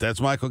you want. That's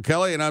Michael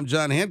Kelley, and I'm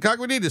John Hancock.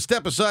 We need to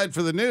step aside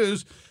for the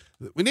news.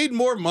 We need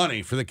more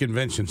money for the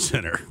convention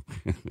center.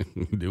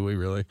 Do we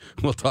really?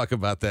 We'll talk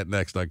about that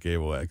next on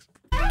Cable X.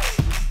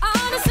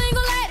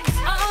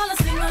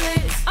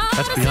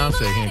 That's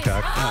Beyonce,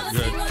 Hancock.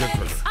 Good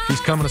for her. He's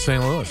coming to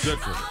St. Louis. Good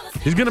for her.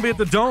 He's going to be at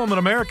the Dome at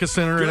America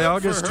Center on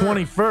August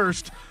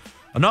 21st.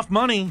 Enough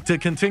money to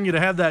continue to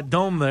have that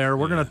dome there.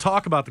 We're going to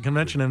talk about the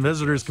Convention and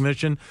Visitors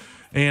Commission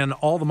and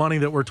all the money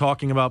that we're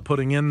talking about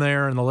putting in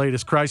there and the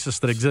latest crisis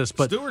that exists.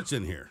 But Stewart's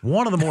in here.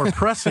 One of the more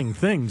pressing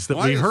things that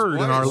we heard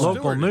in our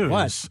local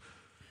news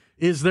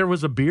is there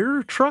was a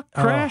beer truck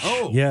crash.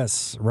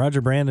 Yes. Roger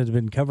Brand had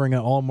been covering it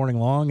all morning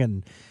long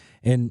and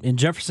in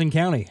Jefferson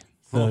County.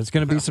 So it's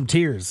going to be some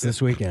tears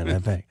this weekend, I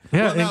think.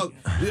 Yeah. Well,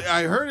 now,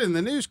 I heard in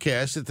the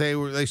newscast that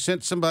they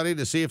sent somebody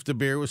to see if the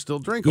beer was still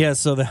drinkable. Yeah,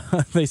 so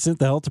they sent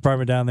the health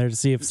department down there to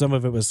see if some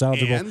of it was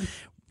salvageable. And?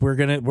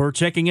 We're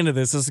checking into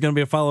this. This is going to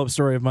be a follow-up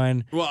story of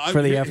mine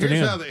for the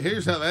afternoon.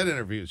 Here's how that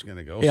interview is going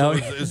to go. So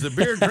is the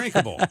beer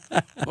drinkable?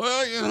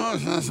 Well,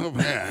 it's not so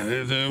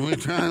bad. We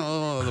tried a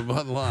little of the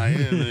Bud Light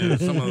and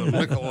some of the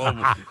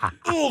Michelob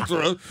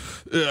Ultra.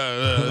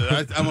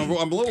 I'm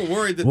a little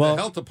worried that the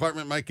health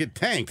department might get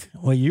tanked.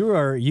 Well, you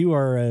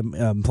are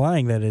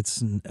implying that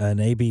it's an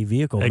AB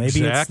vehicle.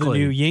 Exactly. Maybe it's the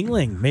new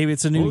Yingling. Maybe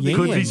it's a new Yingling.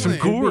 Could be some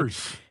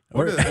Coors.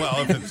 Well,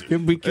 if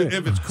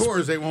it's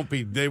Coors, they won't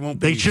be.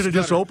 They should have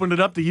just opened it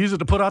up to use it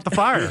to put out the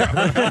fire. We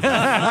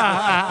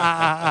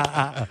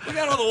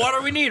got all the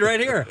water we need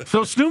right here.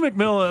 So Stu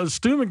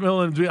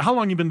McMillan, how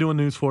long you been doing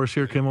news for us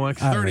here, KMOX?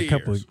 30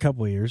 years.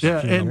 Couple years.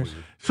 Yeah, and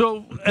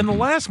so in the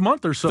last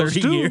month or so,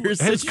 Stu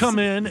has come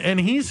in and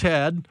he's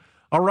had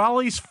a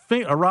Raleigh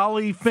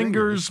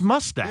Fingers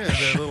mustache.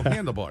 Yeah, the little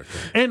handlebar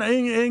thing.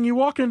 And you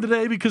walk in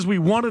today because we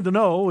wanted to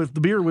know if the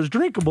beer was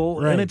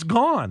drinkable, and it's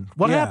gone.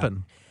 What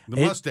happened?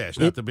 The mustache,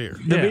 not the beer.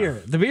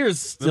 The beer is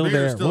still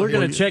there. We're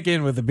going to check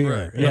in with the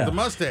beer. Right. Yeah.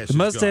 But the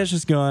mustache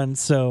is gone.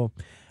 So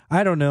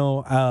I don't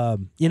know.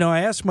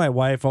 I ask my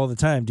wife all the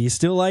time, do you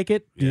still like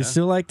it? Do you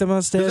still like the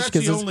mustache?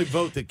 Because that's the only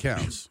vote that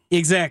counts.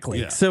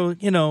 Exactly. Yeah. So,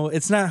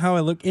 it's not how I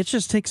look. It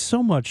just takes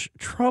so much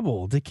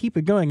trouble to keep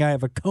it going. I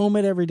have to comb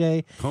it every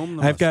day.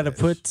 I've got to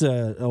put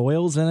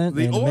oils in it.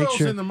 The and oils make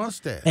sure, in the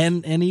mustache.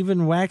 And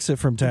even wax it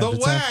from time to time.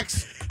 The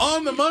wax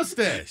on the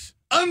mustache.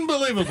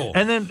 Unbelievable.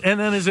 And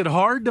then is it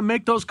hard to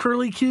make those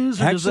curly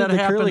cues, or does that the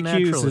happen curly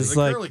naturally? cues is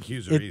The curly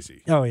cues are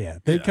easy. Oh yeah,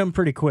 they come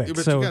pretty quick. Yeah,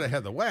 but so you got to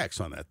have the wax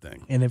on that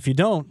thing. and if you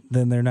don't,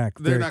 then they're not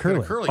Gonna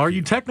curly. Are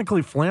you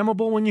technically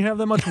flammable when you have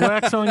that much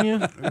wax on you?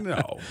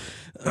 No.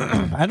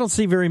 I don't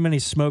see very many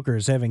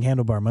smokers having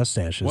handlebar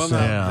mustaches. Well, so,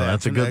 no, Yeah,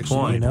 that's a good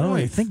excellent point. you know,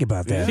 you think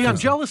about that. See, I'm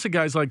jealous of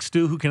guys like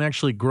Stu who can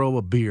actually grow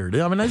a beard.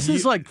 I mean, this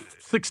is like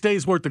 6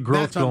 days worth of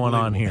growth That's going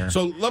on unbelievable. here.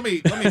 So let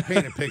me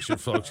paint a picture,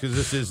 folks, because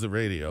this is the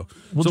radio.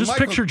 Well, so just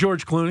picture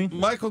George Clooney.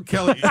 Michael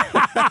Kelley.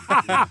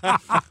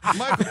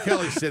 Michael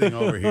Kelley's sitting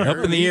over here. Up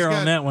in the air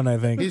on that one, I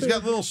think. He's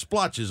got little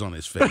splotches on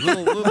his face.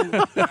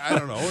 Little I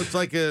don't know. It's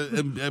like a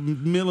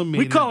millimeter.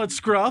 We call it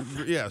scruff.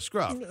 Yeah,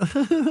 scruff.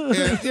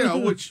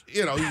 And, which,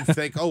 you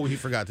think, oh, he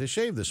forgot to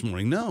shave this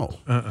morning. No.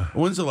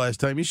 When's the last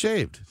time he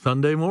shaved?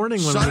 Sunday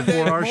morning when Sunday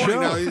before our morning.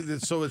 show. Now,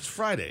 so it's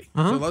Friday.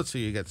 So let's see.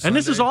 You got Sunday, And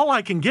this is all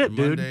I can get,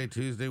 dude. Monday,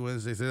 Tuesday,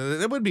 Wednesday.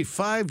 That would be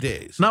 5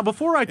 days. Now,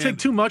 before I take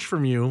too much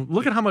from you,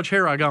 look at how much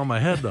hair I got on my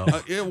head, though.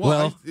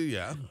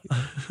 Yeah.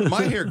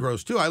 My hair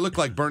grows too. I look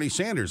like Bernie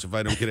Sanders if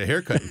I don't get a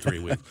haircut in 3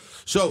 weeks.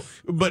 So,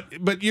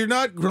 but you're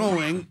not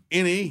growing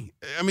any.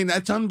 I mean,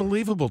 that's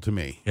unbelievable to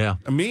me. Yeah.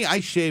 Me, I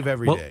shave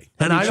every day.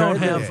 And I don't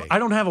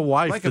tried have a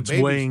wife Like a that's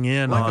baby's- weighing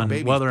in like a on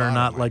baby's whether or bottom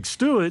not, line. like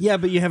Stewart. Yeah,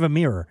 but you have a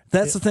mirror.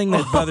 That's the thing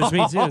that bothers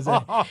me too. Is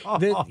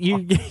that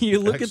you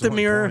look at the Excellent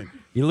mirror. point.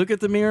 You look at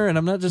the mirror, and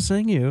I'm not just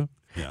saying you.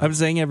 I'm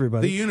saying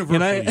everybody. The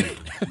universal.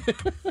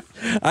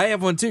 I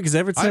have one too because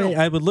every time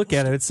I would look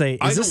at it, I'd say,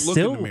 "Is this don't look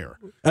still?" in the mirror.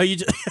 Oh, you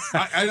just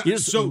you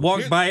just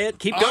walk by it.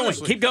 Keep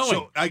honestly, going. Keep going.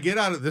 So I get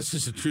out of this.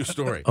 Is a true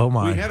story. Oh,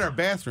 my. We had our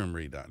bathroom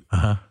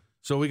redone.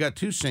 So we got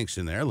 2 sinks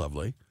in there,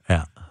 lovely.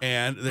 Yeah.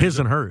 And His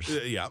and hers.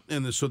 Yeah,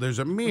 and so there's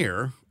a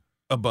mirror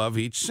above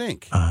each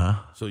sink,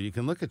 so you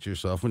can look at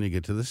yourself when you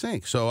get to the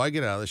sink. So I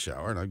get out of the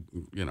shower and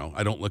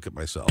I don't look at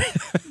myself.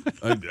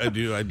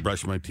 I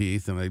brush my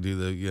teeth and I do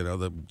the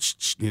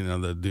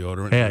the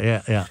deodorant.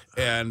 Yeah.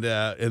 And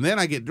then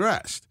I get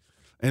dressed.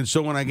 And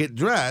so when I get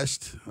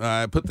dressed,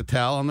 I put the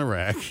towel on the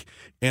rack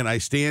and I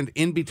stand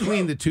in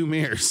between the 2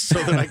 mirrors so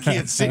that I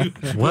can't see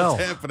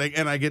what's happening,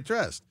 and I get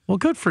dressed. Well,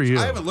 good for you.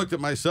 I haven't looked at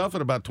myself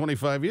in about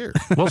 25 years.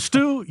 Well,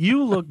 Stu,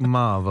 you look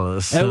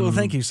marvelous. Oh, well, And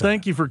thank you, sir.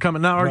 Thank you for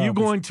coming. Now, are you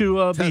going to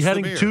be Test the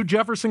heading beer. to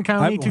Jefferson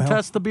County to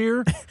test the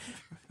beer?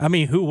 I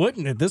mean, who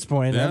wouldn't at this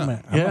point?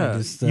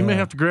 Yeah. You may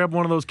have to grab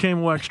one of those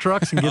KMOX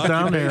trucks and get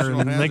down there Occupational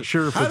and make hazard.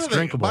 sure if How it's do they-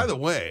 drinkable. By the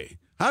way,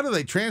 how do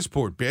they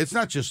transport beer? It's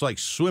not just like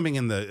swimming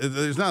in the.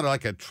 There's not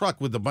like a truck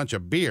with a bunch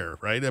of beer,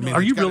 right? I mean, Are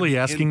it's you gotta really be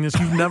asking this?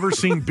 You've never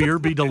seen beer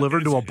be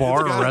delivered to a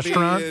bar it's or gotta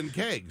restaurant? be in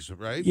kegs,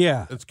 right?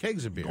 Yeah. It's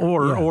kegs of beer.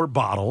 Or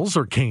bottles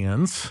or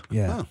cans.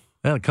 Yeah. Huh.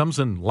 Yeah, it comes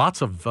in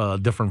lots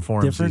of different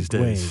forms Different these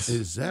days. ways.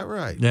 Is that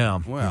right? Yeah.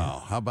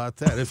 Well, how about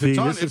that? If See, it's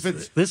on,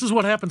 this is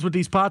what happens with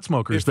these pot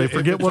smokers. If They it-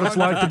 forget if what it's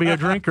it's on- like to be a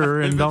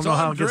drinker and if don't it's know on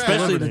how it gets draft-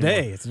 Especially delivered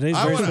anymore. today. Today's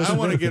very I special.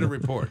 want to get a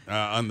report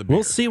on the beer.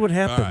 We'll see what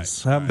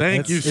happens. All right.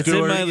 Thank you, It's in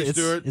Stuart. my, Thank you, it's,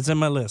 Stuart. it's in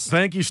my list.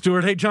 Thank you,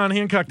 Stuart. Hey, John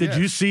Hancock, did Yes.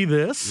 you see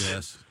this?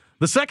 Yes.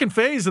 The second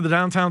phase of the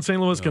downtown St.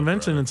 Louis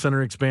Convention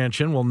Center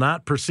expansion will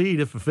not proceed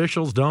if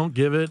officials don't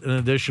give it an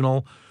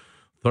additional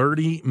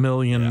 $30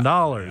 million.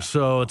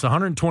 So it's a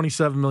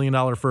 $127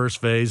 million first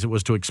phase. It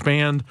was to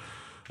expand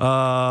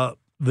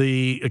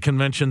the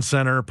convention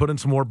center, put in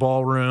some more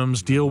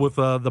ballrooms, deal with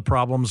the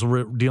problems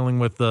dealing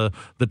with the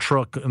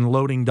truck and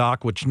loading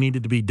dock, which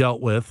needed to be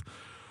dealt with.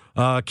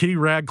 Kitty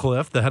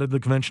Radcliffe, the head of the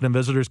Convention and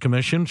Visitors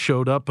Commission,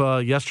 showed up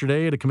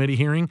yesterday at a committee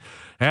hearing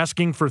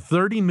asking for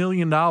 $30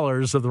 million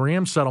of the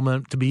Ram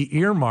settlement to be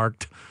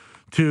earmarked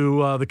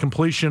to the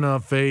completion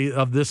of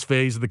this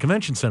phase of the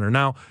convention center.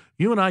 Now,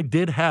 you and I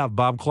did have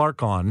Bob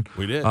Clark on.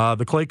 We did.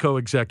 The Clayco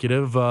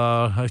executive.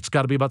 It's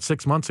got to be about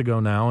 6 months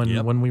ago now,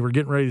 and when we were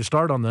getting ready to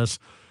start on this,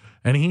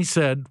 and he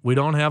said, we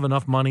don't have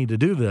enough money to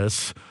do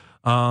this.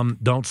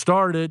 Don't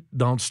start it,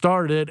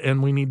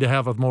 and we need to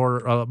have a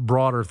more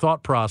broader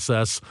thought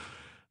process.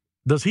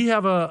 Does he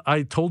have a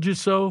I told you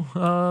so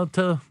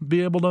to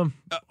be able to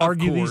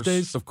argue these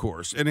days? Of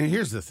course. And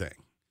here's the thing.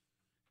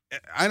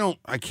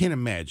 I can't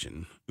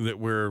imagine that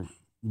we're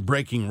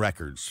breaking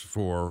records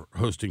for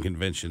hosting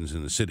conventions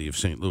in the city of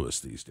St. Louis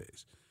these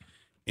days.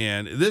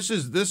 And this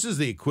is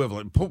the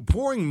equivalent.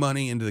 Pouring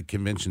money into the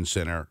convention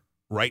center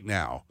right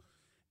now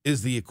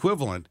is the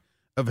equivalent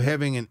of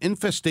having an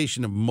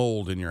infestation of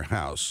mold in your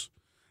house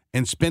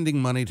and spending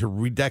money to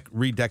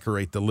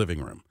redecorate the living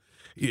room.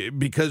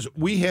 Because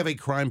we have a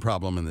crime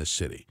problem in this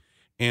city.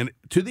 And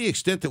to the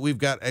extent that we've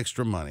got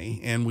extra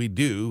money, and we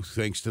do,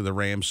 thanks to the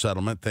Ram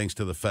settlement, thanks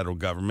to the federal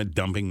government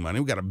dumping money,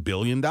 we've got $1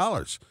 billion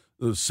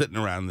sitting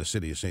around in the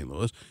city of St.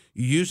 Louis,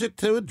 use it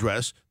to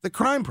address the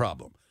crime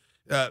problem.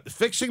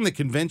 Fixing the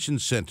convention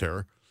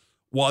center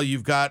while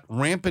you've got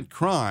rampant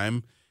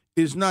crime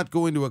is not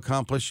going to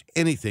accomplish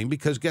anything,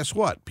 because guess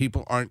what?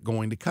 People aren't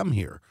going to come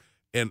here.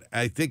 And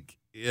I think,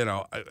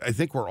 I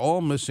think we're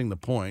all missing the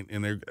point,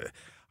 and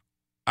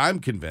I'm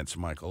convinced,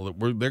 Michael,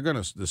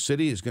 that the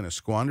city is going to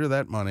squander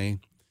that money,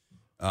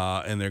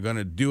 and they're going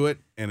to do it,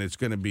 and it's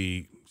going to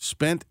be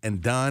spent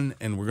and done,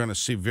 and we're going to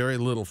see very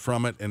little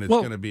from it, and it's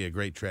going to be a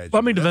great tragedy.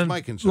 Let me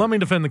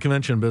defend the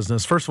convention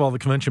business. First of all, the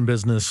convention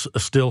business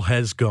still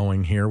has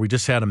going here. We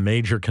just had a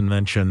major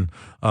convention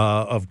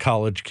of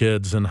college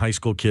kids and high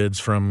school kids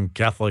from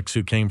Catholics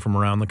who came from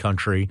around the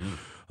country.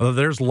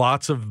 There's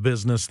lots of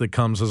business that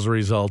comes as a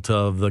result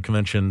of the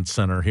convention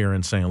center here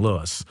in St.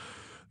 Louis.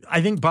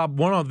 I think, Bob,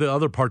 one of the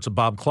other parts of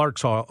Bob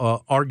Clark's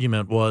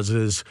argument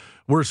is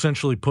we're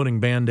essentially putting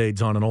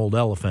Band-Aids on an old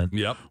elephant.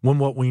 Yep. When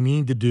what we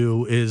need to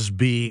do is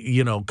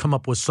come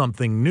up with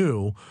something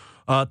new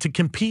to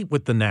compete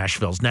with the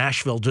Nashvilles.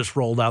 Nashville just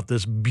rolled out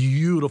this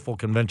beautiful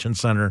convention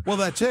center. Well,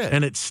 that's it.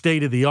 And it's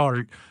state of the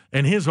art.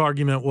 And his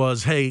argument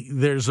was, hey,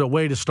 there's a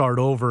way to start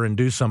over and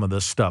do some of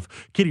this stuff.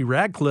 Kitty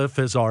Radcliffe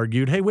has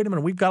argued, hey, wait a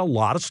minute, we've got a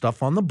lot of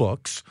stuff on the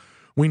books.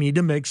 We need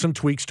to make some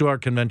tweaks to our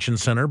convention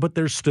center, but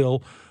there's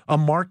still a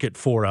market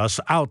for us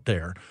out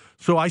there.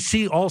 So I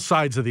see all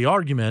sides of the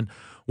argument.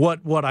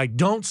 What I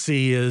don't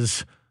see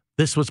is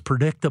this was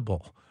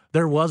predictable.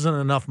 There wasn't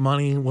enough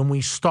money when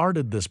we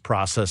started this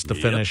process to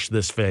finish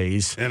this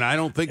phase. And I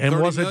don't think 30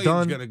 million is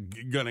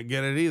going to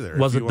get it either.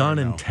 Was it done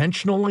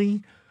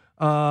intentionally?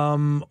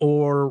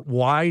 Or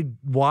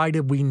why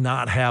did we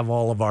not have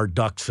all of our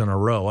ducks in a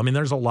row? I mean,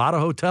 there's a lot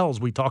of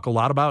hotels. We talk a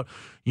lot about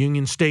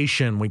Union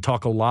Station. We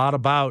talk a lot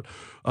about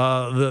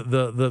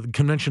the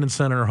Convention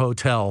Center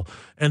Hotel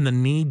and the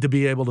need to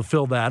be able to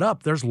fill that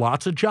up. There's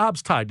lots of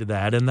jobs tied to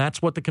that, and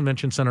that's what the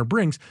Convention Center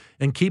brings,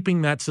 and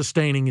keeping that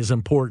sustaining is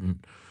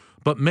important.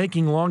 But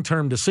making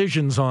long-term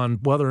decisions on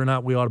whether or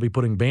not we ought to be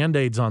putting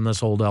Band-Aids on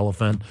this old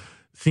elephant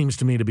seems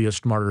to me to be a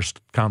smarter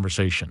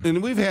conversation.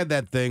 And we've had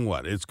that thing,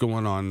 it's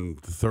going on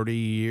 30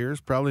 years,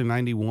 probably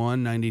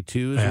 91,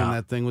 92 is when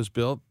that thing was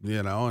built,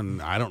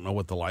 and I don't know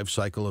what the life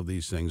cycle of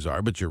these things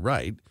are, but you're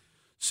right.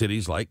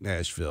 Cities like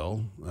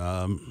Nashville,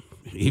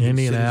 even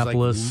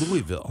Indianapolis, cities like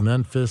Louisville,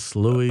 Memphis,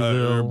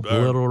 Louisville,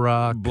 Little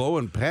Rock,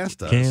 blowing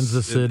past us,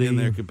 Kansas City in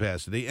their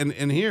capacity.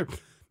 And here,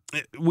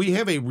 we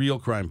have a real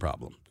crime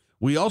problem.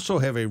 We also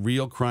have a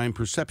real crime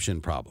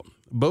perception problem.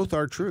 Both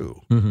are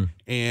true. Mm-hmm.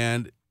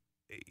 And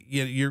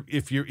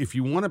if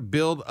you want to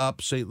build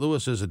up St.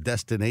 Louis as a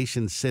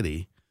destination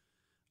city,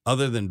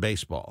 other than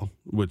baseball,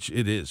 which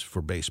it is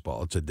for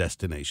baseball, it's a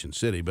destination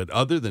city, but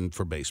other than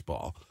for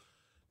baseball,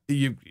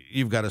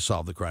 you've got to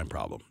solve the crime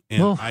problem.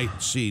 And I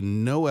see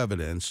no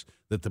evidence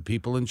that the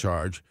people in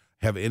charge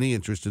have any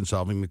interest in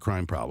solving the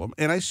crime problem,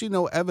 and I see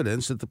no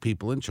evidence that the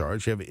people in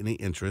charge have any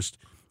interest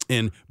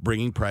in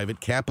bringing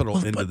private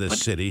capital into this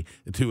city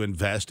to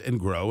invest and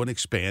grow and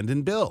expand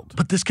and build.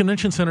 But this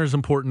convention center is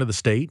important to the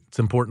state, it's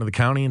important to the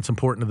county, and it's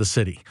important to the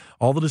city.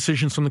 All the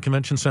decisions from the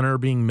convention center are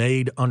being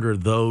made under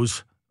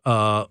those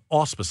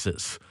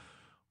auspices.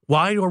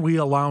 Why are we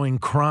allowing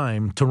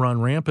crime to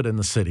run rampant in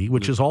the city,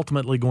 which is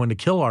ultimately going to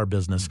kill our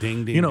business?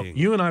 Ding, ding, ding.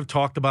 You and I have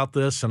talked about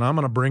this, and I'm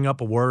going to bring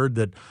up a word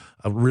that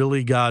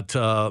really got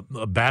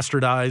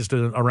bastardized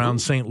around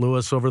St.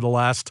 Louis over the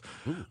last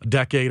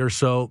decade or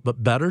so.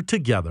 But Better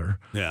Together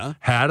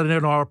had it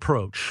in our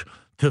approach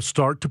to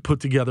start to put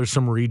together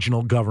some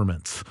regional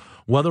governments.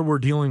 Whether we're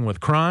dealing with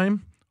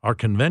crime, our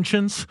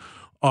conventions,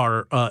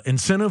 our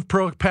incentive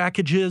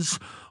packages,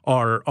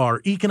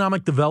 our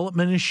economic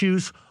development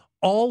issues,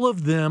 all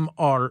of them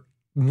are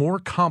more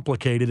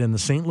complicated in the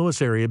St.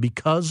 Louis area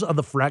because of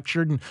the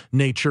fractured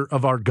nature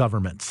of our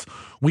governments.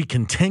 We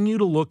continue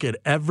to look at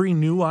every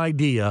new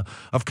idea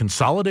of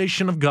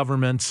consolidation of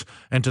governments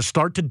and to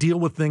start to deal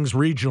with things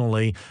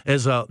regionally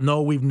as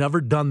no, we've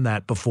never done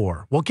that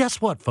before. Well, guess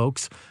what,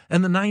 folks?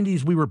 In the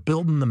 90s, we were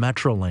building the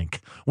Metrolink.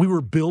 We were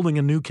building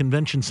a new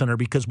convention center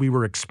because we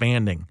were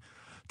expanding.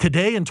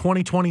 Today in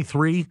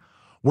 2023,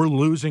 we're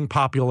losing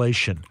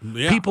population.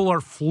 Yeah. People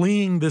are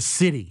fleeing the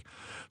city.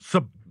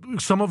 So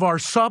some of our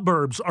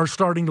suburbs are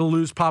starting to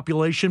lose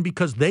population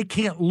because they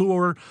can't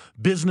lure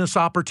business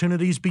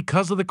opportunities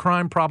because of the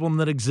crime problem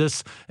that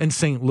exists in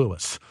St.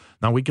 Louis.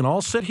 Now, we can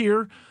all sit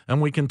here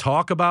and we can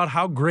talk about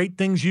how great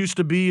things used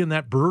to be in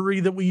that brewery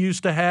that we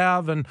used to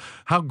have and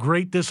how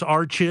great this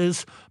arch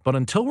is. But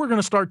until we're going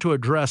to start to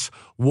address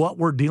what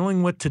we're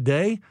dealing with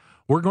today,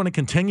 we're going to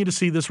continue to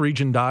see this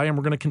region die, and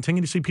we're going to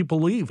continue to see people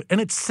leave.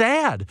 And it's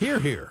sad. Hear,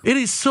 hear. It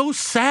is so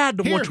sad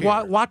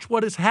to watch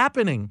what is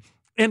happening.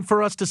 And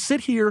for us to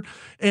sit here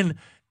and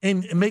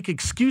make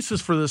excuses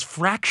for this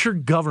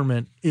fractured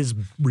government is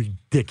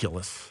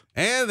ridiculous.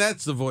 And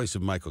that's the voice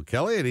of Michael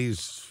Kelley, and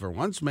he's, for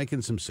once,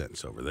 making some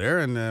sense over there,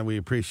 and we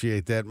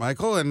appreciate that,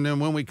 Michael. And then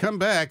when we come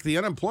back, the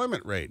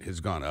unemployment rate has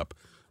gone up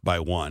by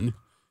 1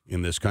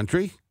 in this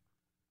country.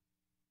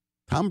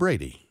 Tom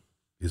Brady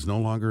is no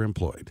longer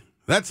employed.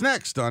 That's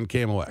next on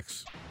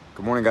KMOX.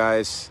 Good morning,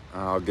 guys.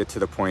 I'll get to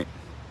the point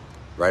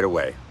right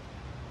away.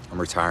 I'm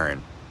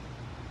retiring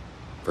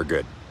for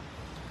good.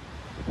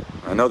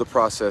 I know the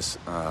process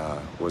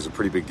was a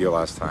pretty big deal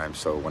last time,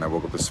 so when I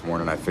woke up this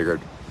morning, I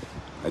figured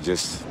I'd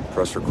just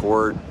press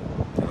record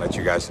and let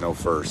you guys know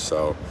first.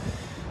 So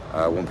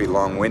I won't be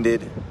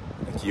long-winded.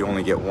 You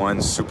only get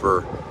one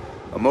super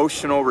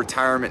emotional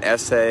retirement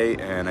essay,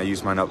 and I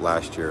used mine up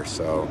last year,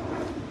 so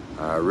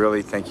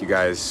Really, thank you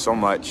guys so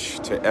much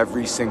to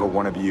every single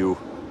one of you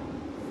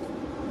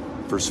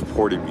for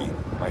supporting me,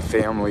 my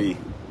family,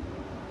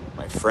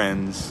 my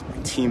friends,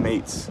 my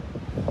teammates,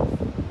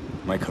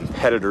 my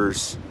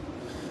competitors.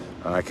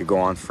 I could go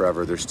on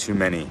forever. There's too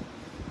many.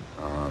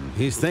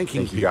 He's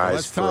thanking you guys.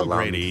 That's Tom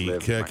Brady,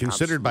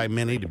 considered by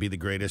many to be the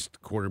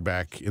greatest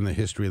quarterback in the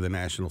history of the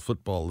National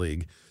Football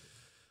League.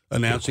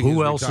 Announcing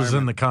who else is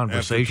in the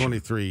conversation? After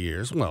 23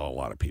 years. Well, a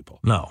lot of people.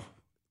 No.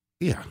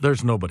 Yeah.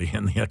 There's nobody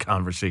in the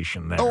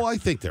conversation there. Oh, I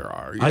think there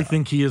are. Yeah. I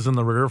think he is in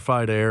the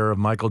rarefied air of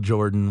Michael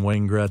Jordan,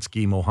 Wayne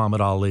Gretzky,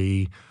 Muhammad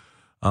Ali.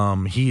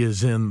 He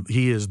is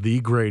the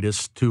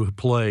greatest to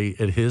play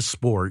at his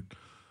sport.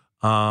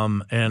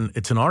 And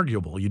it's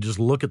inarguable. You just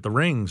look at the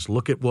rings,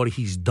 look at what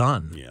he's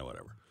done. Yeah,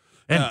 whatever.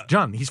 And,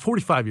 John, he's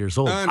 45 years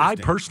old. I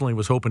personally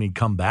was hoping he'd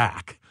come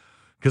back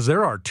because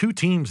there are two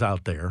teams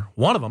out there.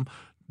 One of them,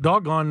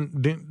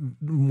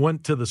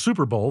 went to the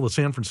Super Bowl, the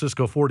San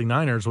Francisco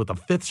 49ers, with a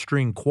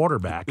fifth-string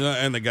quarterback.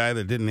 And the guy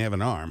that didn't have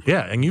an arm.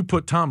 Yeah, and you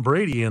put Tom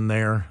Brady in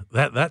there,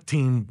 that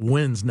team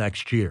wins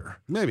next year.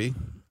 Maybe.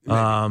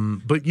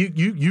 But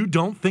you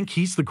don't think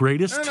he's the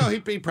greatest? No,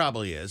 he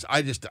probably is.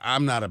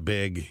 I'm not a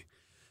big...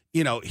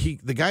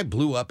 the guy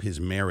blew up his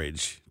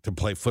marriage to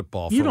play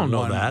football for You don't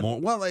know that.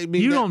 Well, I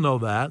mean... You don't know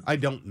that. I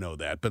don't know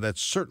that, but that's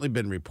certainly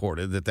been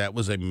reported that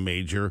was a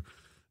major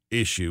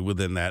issue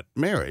within that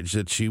marriage,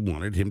 that she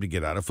wanted him to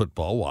get out of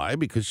football. Why?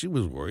 Because she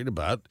was worried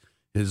about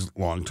his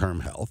long-term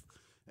health.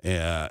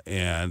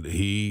 And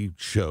he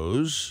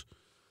chose,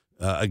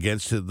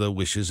 against the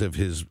wishes of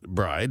his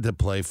bride, to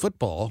play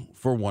football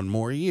for one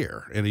more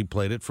year. And he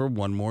played it for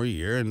one more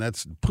year, and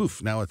that's,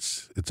 poof, now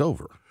it's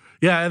over.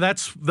 Yeah,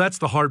 that's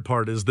the hard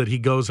part, is that he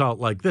goes out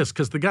like this,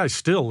 because the guy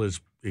still is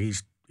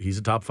he's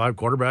a top 5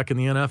 quarterback in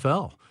the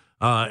NFL.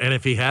 And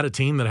if he had a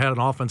team that had an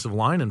offensive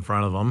line in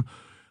front of him,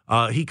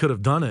 he could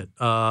have done it.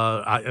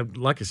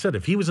 Like I said,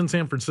 if he was in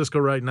San Francisco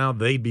right now,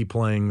 they'd be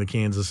playing the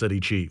Kansas City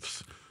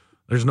Chiefs.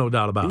 There's no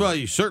doubt about it. Well,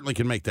 you certainly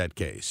can make that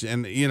case.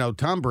 And,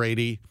 Tom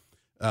Brady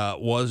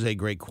was a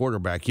great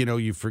quarterback.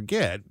 You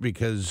forget,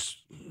 because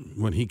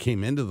when he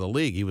came into the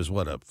league, he was, a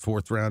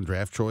 4th-round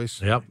draft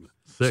choice? Yep.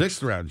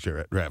 6th-round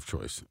draft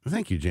choice.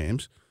 Thank you,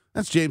 James.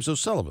 That's James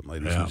O'Sullivan,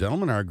 ladies and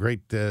gentlemen. Our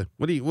great,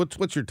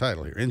 what's your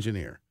title here?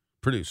 Engineer,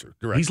 producer,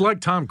 director. He's like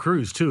Tom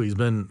Cruise too. He's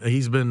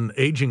been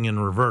aging in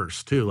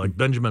reverse too, like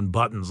Benjamin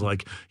Button's.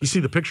 Like, you see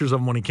the pictures of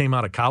him when he came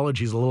out of college.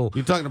 He's a little.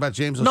 You talking about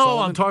James O'Sullivan?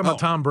 No, I'm talking about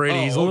Tom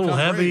Brady. He's a little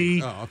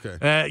heavy. Oh,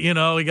 okay.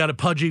 He got a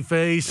pudgy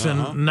face,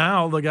 and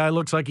now the guy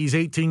looks like he's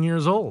 18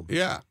 years old.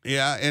 Yeah,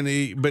 and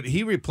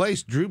he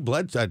replaced Drew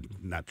Bledsoe,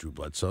 not Drew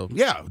Bledsoe.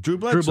 Yeah, Drew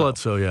Bledsoe. Drew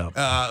Bledsoe,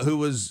 yeah. Who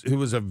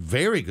was a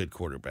very good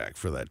quarterback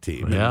for that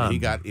team. Yeah, and he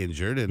got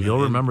injured, and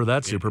you'll remember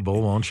that Super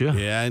Bowl, won't you?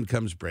 Yeah, in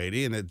comes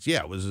Brady, and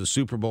it was a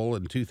Super Bowl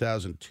in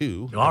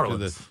 2002. After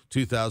the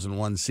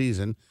 2001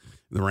 season.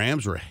 The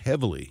Rams were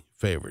heavily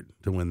favored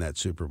to win that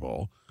Super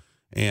Bowl.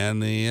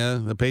 And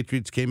the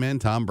Patriots came in,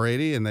 Tom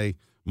Brady, and they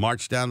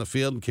marched down the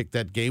field and kicked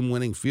that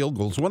game-winning field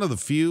goal. It's one of the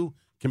few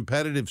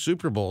competitive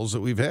Super Bowls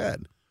that we've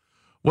had.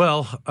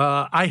 Well,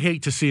 I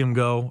hate to see him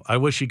go. I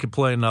wish he could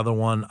play another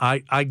one.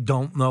 I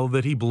don't know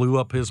that he blew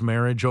up his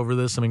marriage over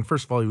this. I mean,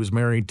 first of all, he was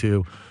married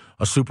to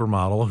a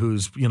supermodel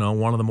who's,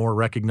 one of the more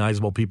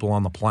recognizable people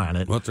on the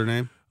planet. What's her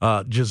name?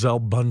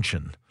 Gisele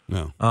Bündchen.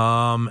 No.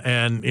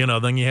 And,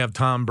 then you have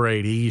Tom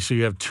Brady. So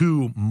you have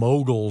two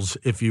moguls,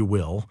 if you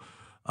will.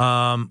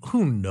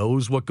 Who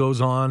knows what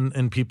goes on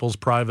in people's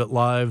private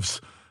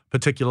lives,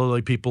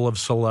 particularly people of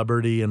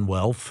celebrity and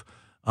wealth.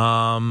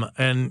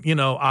 And,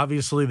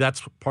 obviously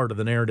that's part of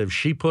the narrative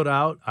she put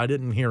out. I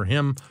didn't hear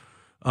him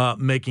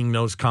making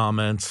those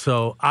comments.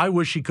 So I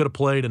wish he could have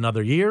played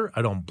another year.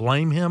 I don't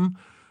blame him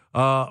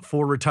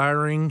for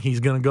retiring.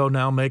 He's going to go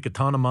now make a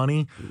ton of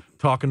money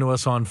talking to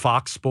us on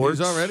Fox Sports.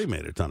 He's already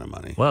made a ton of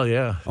money. Well,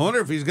 yeah. I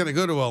wonder if he's going to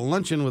go to a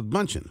luncheon with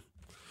Bündchen.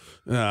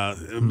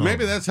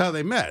 Maybe that's how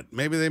they met.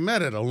 Maybe they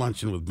met at a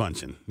luncheon with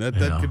Bündchen. That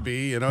could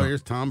be,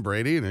 here's Tom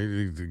Brady, and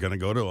he's going to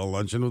go to a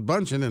luncheon with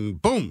Bündchen,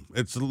 and boom,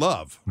 it's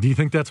love. Do you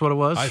think that's what it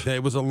was? I think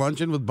it was a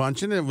luncheon with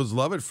Bündchen, and it was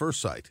love at first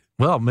sight.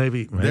 Well,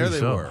 maybe there they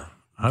so. were.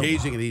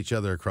 Gazing at each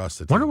other across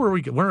the table.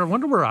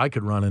 Wonder where I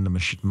could run into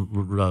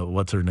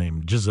what's her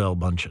name, Gisele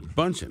Bündchen.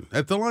 Bündchen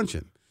at the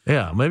luncheon.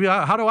 Yeah, maybe.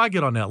 How do I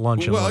get on that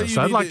luncheon list?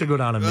 I'd like to go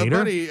down and meet her.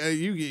 Buddy,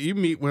 you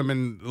meet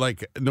women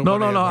like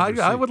nobody. No.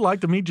 I would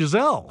like to meet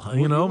Gisele.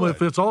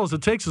 If it's all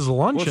it takes is a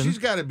luncheon. Well, she's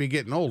got to be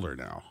getting older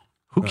now.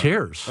 Who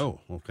cares? Oh,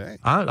 okay.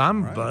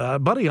 I'm right.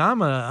 Buddy.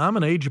 I'm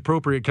an age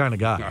appropriate kind of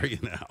guy. Are you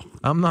now?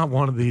 I'm not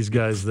one of these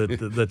guys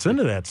that's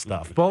into that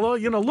stuff. Although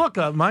look,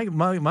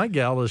 my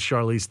gal is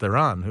Charlize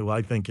Theron, who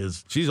I think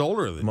is she's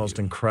older than the most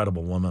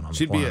incredible woman on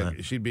the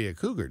planet. She'd be a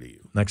cougar to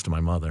you. Next to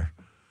my mother.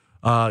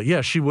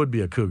 Yeah, she would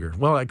be a cougar.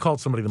 Well, I called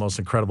somebody the most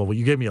incredible. Well,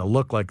 you gave me a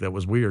look like that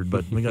was weird,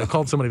 but I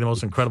called somebody the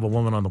most incredible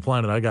woman on the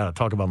planet. I got to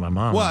talk about my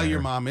mom. Well, your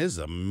mom is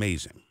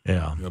amazing.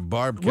 Yeah.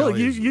 Barb Well,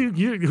 Kelley.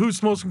 you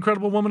who's the most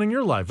incredible woman in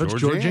your life? That's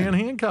Georgianne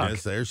Hancock.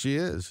 Yes, there she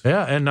is.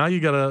 Yeah, and now you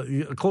got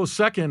a close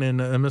second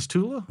in Miss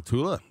Tula.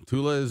 Tula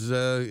is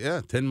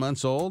 10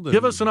 months old.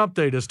 Give us an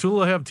update. Does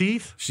Tula have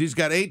teeth? She's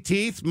got 8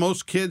 teeth.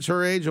 Most kids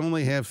her age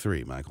only have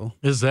 3, Michael.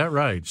 Is that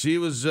right? She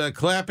was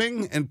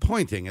clapping and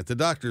pointing at the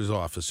doctor's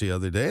office the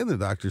other day, and the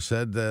doctor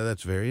said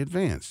that's very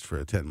advanced for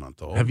a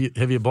 10-month-old. Have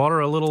you bought her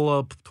a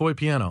little toy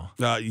piano?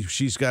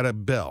 She's got a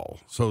bell,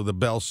 so the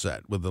bell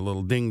set with the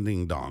little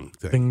ding-ding-dong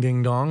thing. Ding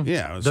ding dong.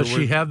 Yeah. Does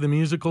she have the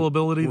musical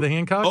ability of the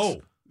Hancocks?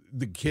 Oh,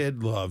 the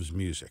kid loves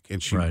music,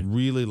 and she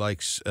really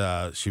likes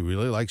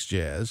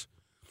jazz.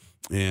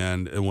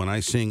 And when I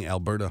sing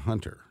Alberta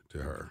Hunter to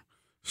her,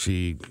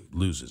 she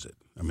loses it.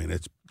 I mean,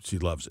 she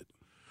loves it.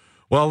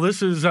 Well,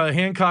 this is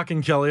Hancock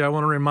and Kelley. I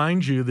want to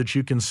remind you that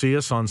you can see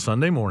us on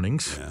Sunday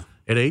mornings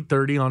at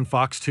 8:30 on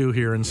Fox 2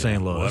 here in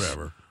St. Louis.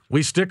 Whatever.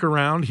 We stick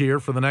around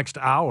here for the next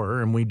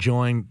hour, and we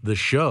join the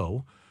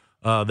show.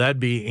 That'd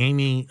be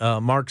Amy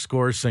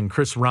Markscourse and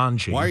Chris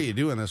Ranji. Why are you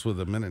doing this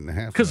with a minute and a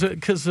half? Because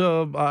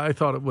I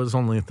thought it was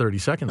only 30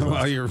 seconds left.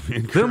 Well, you're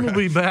incorrect. Then we'll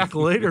be back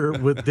later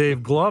with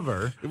Dave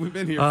Glover. We've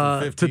been here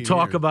for 15 to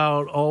talk years.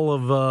 about all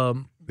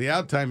of... the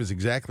out time is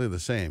exactly the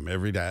same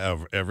every day,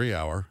 every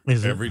hour,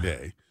 every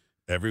day,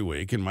 every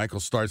week. And Michael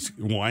starts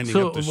winding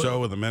up the show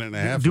with a minute and a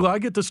half. Do I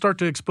get to start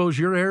to expose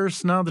your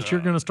errors now that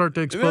you're going to start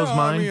to expose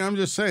mine? I mean, I'm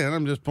just saying.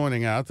 I'm just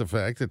pointing out the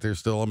fact that there's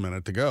still a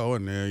minute to go,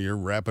 and you're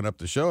wrapping up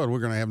the show, and we're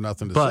going to have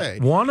nothing to say.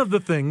 But one of the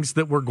things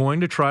that we're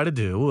going to try to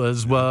do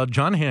is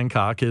John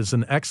Hancock is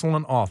an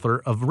excellent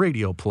author of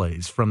radio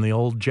plays from the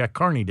old Jack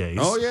Carney days.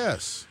 Oh,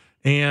 yes.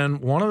 And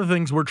one of the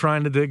things we're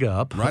trying to dig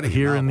up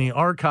here in the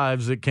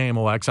archives at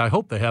KMOX, I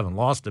hope they haven't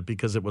lost it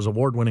because it was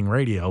award-winning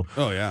radio.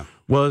 Oh, yeah.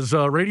 Was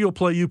a radio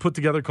play you put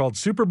together called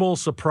Super Bowl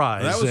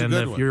Surprise. That was a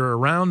good one. If you're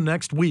around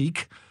next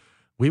week,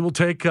 we will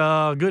take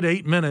a good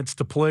 8 minutes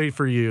to play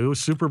for you,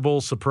 Super Bowl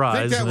Surprise.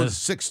 I think that was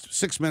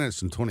 6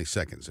 minutes and 20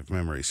 seconds, if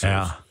memory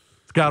serves. Yeah.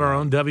 It's got our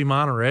own Debbie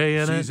Monterey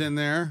in it. She's in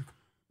there.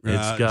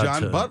 It's got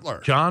John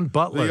Butler. John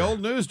Butler. The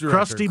old news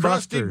director.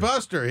 Krusty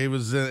Buster. He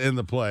was in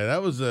the play.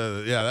 That was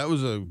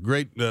a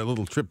great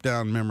little trip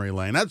down memory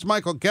lane. That's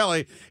Michael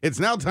Kelley. It's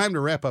now time to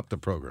wrap up the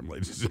program,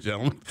 ladies and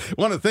gentlemen. I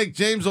want to thank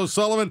James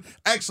O'Sullivan.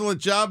 Excellent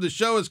job. The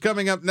show is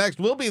coming up next.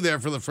 We'll be there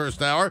for the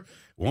first hour.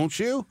 Won't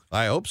you?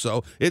 I hope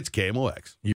so. It's KMOX.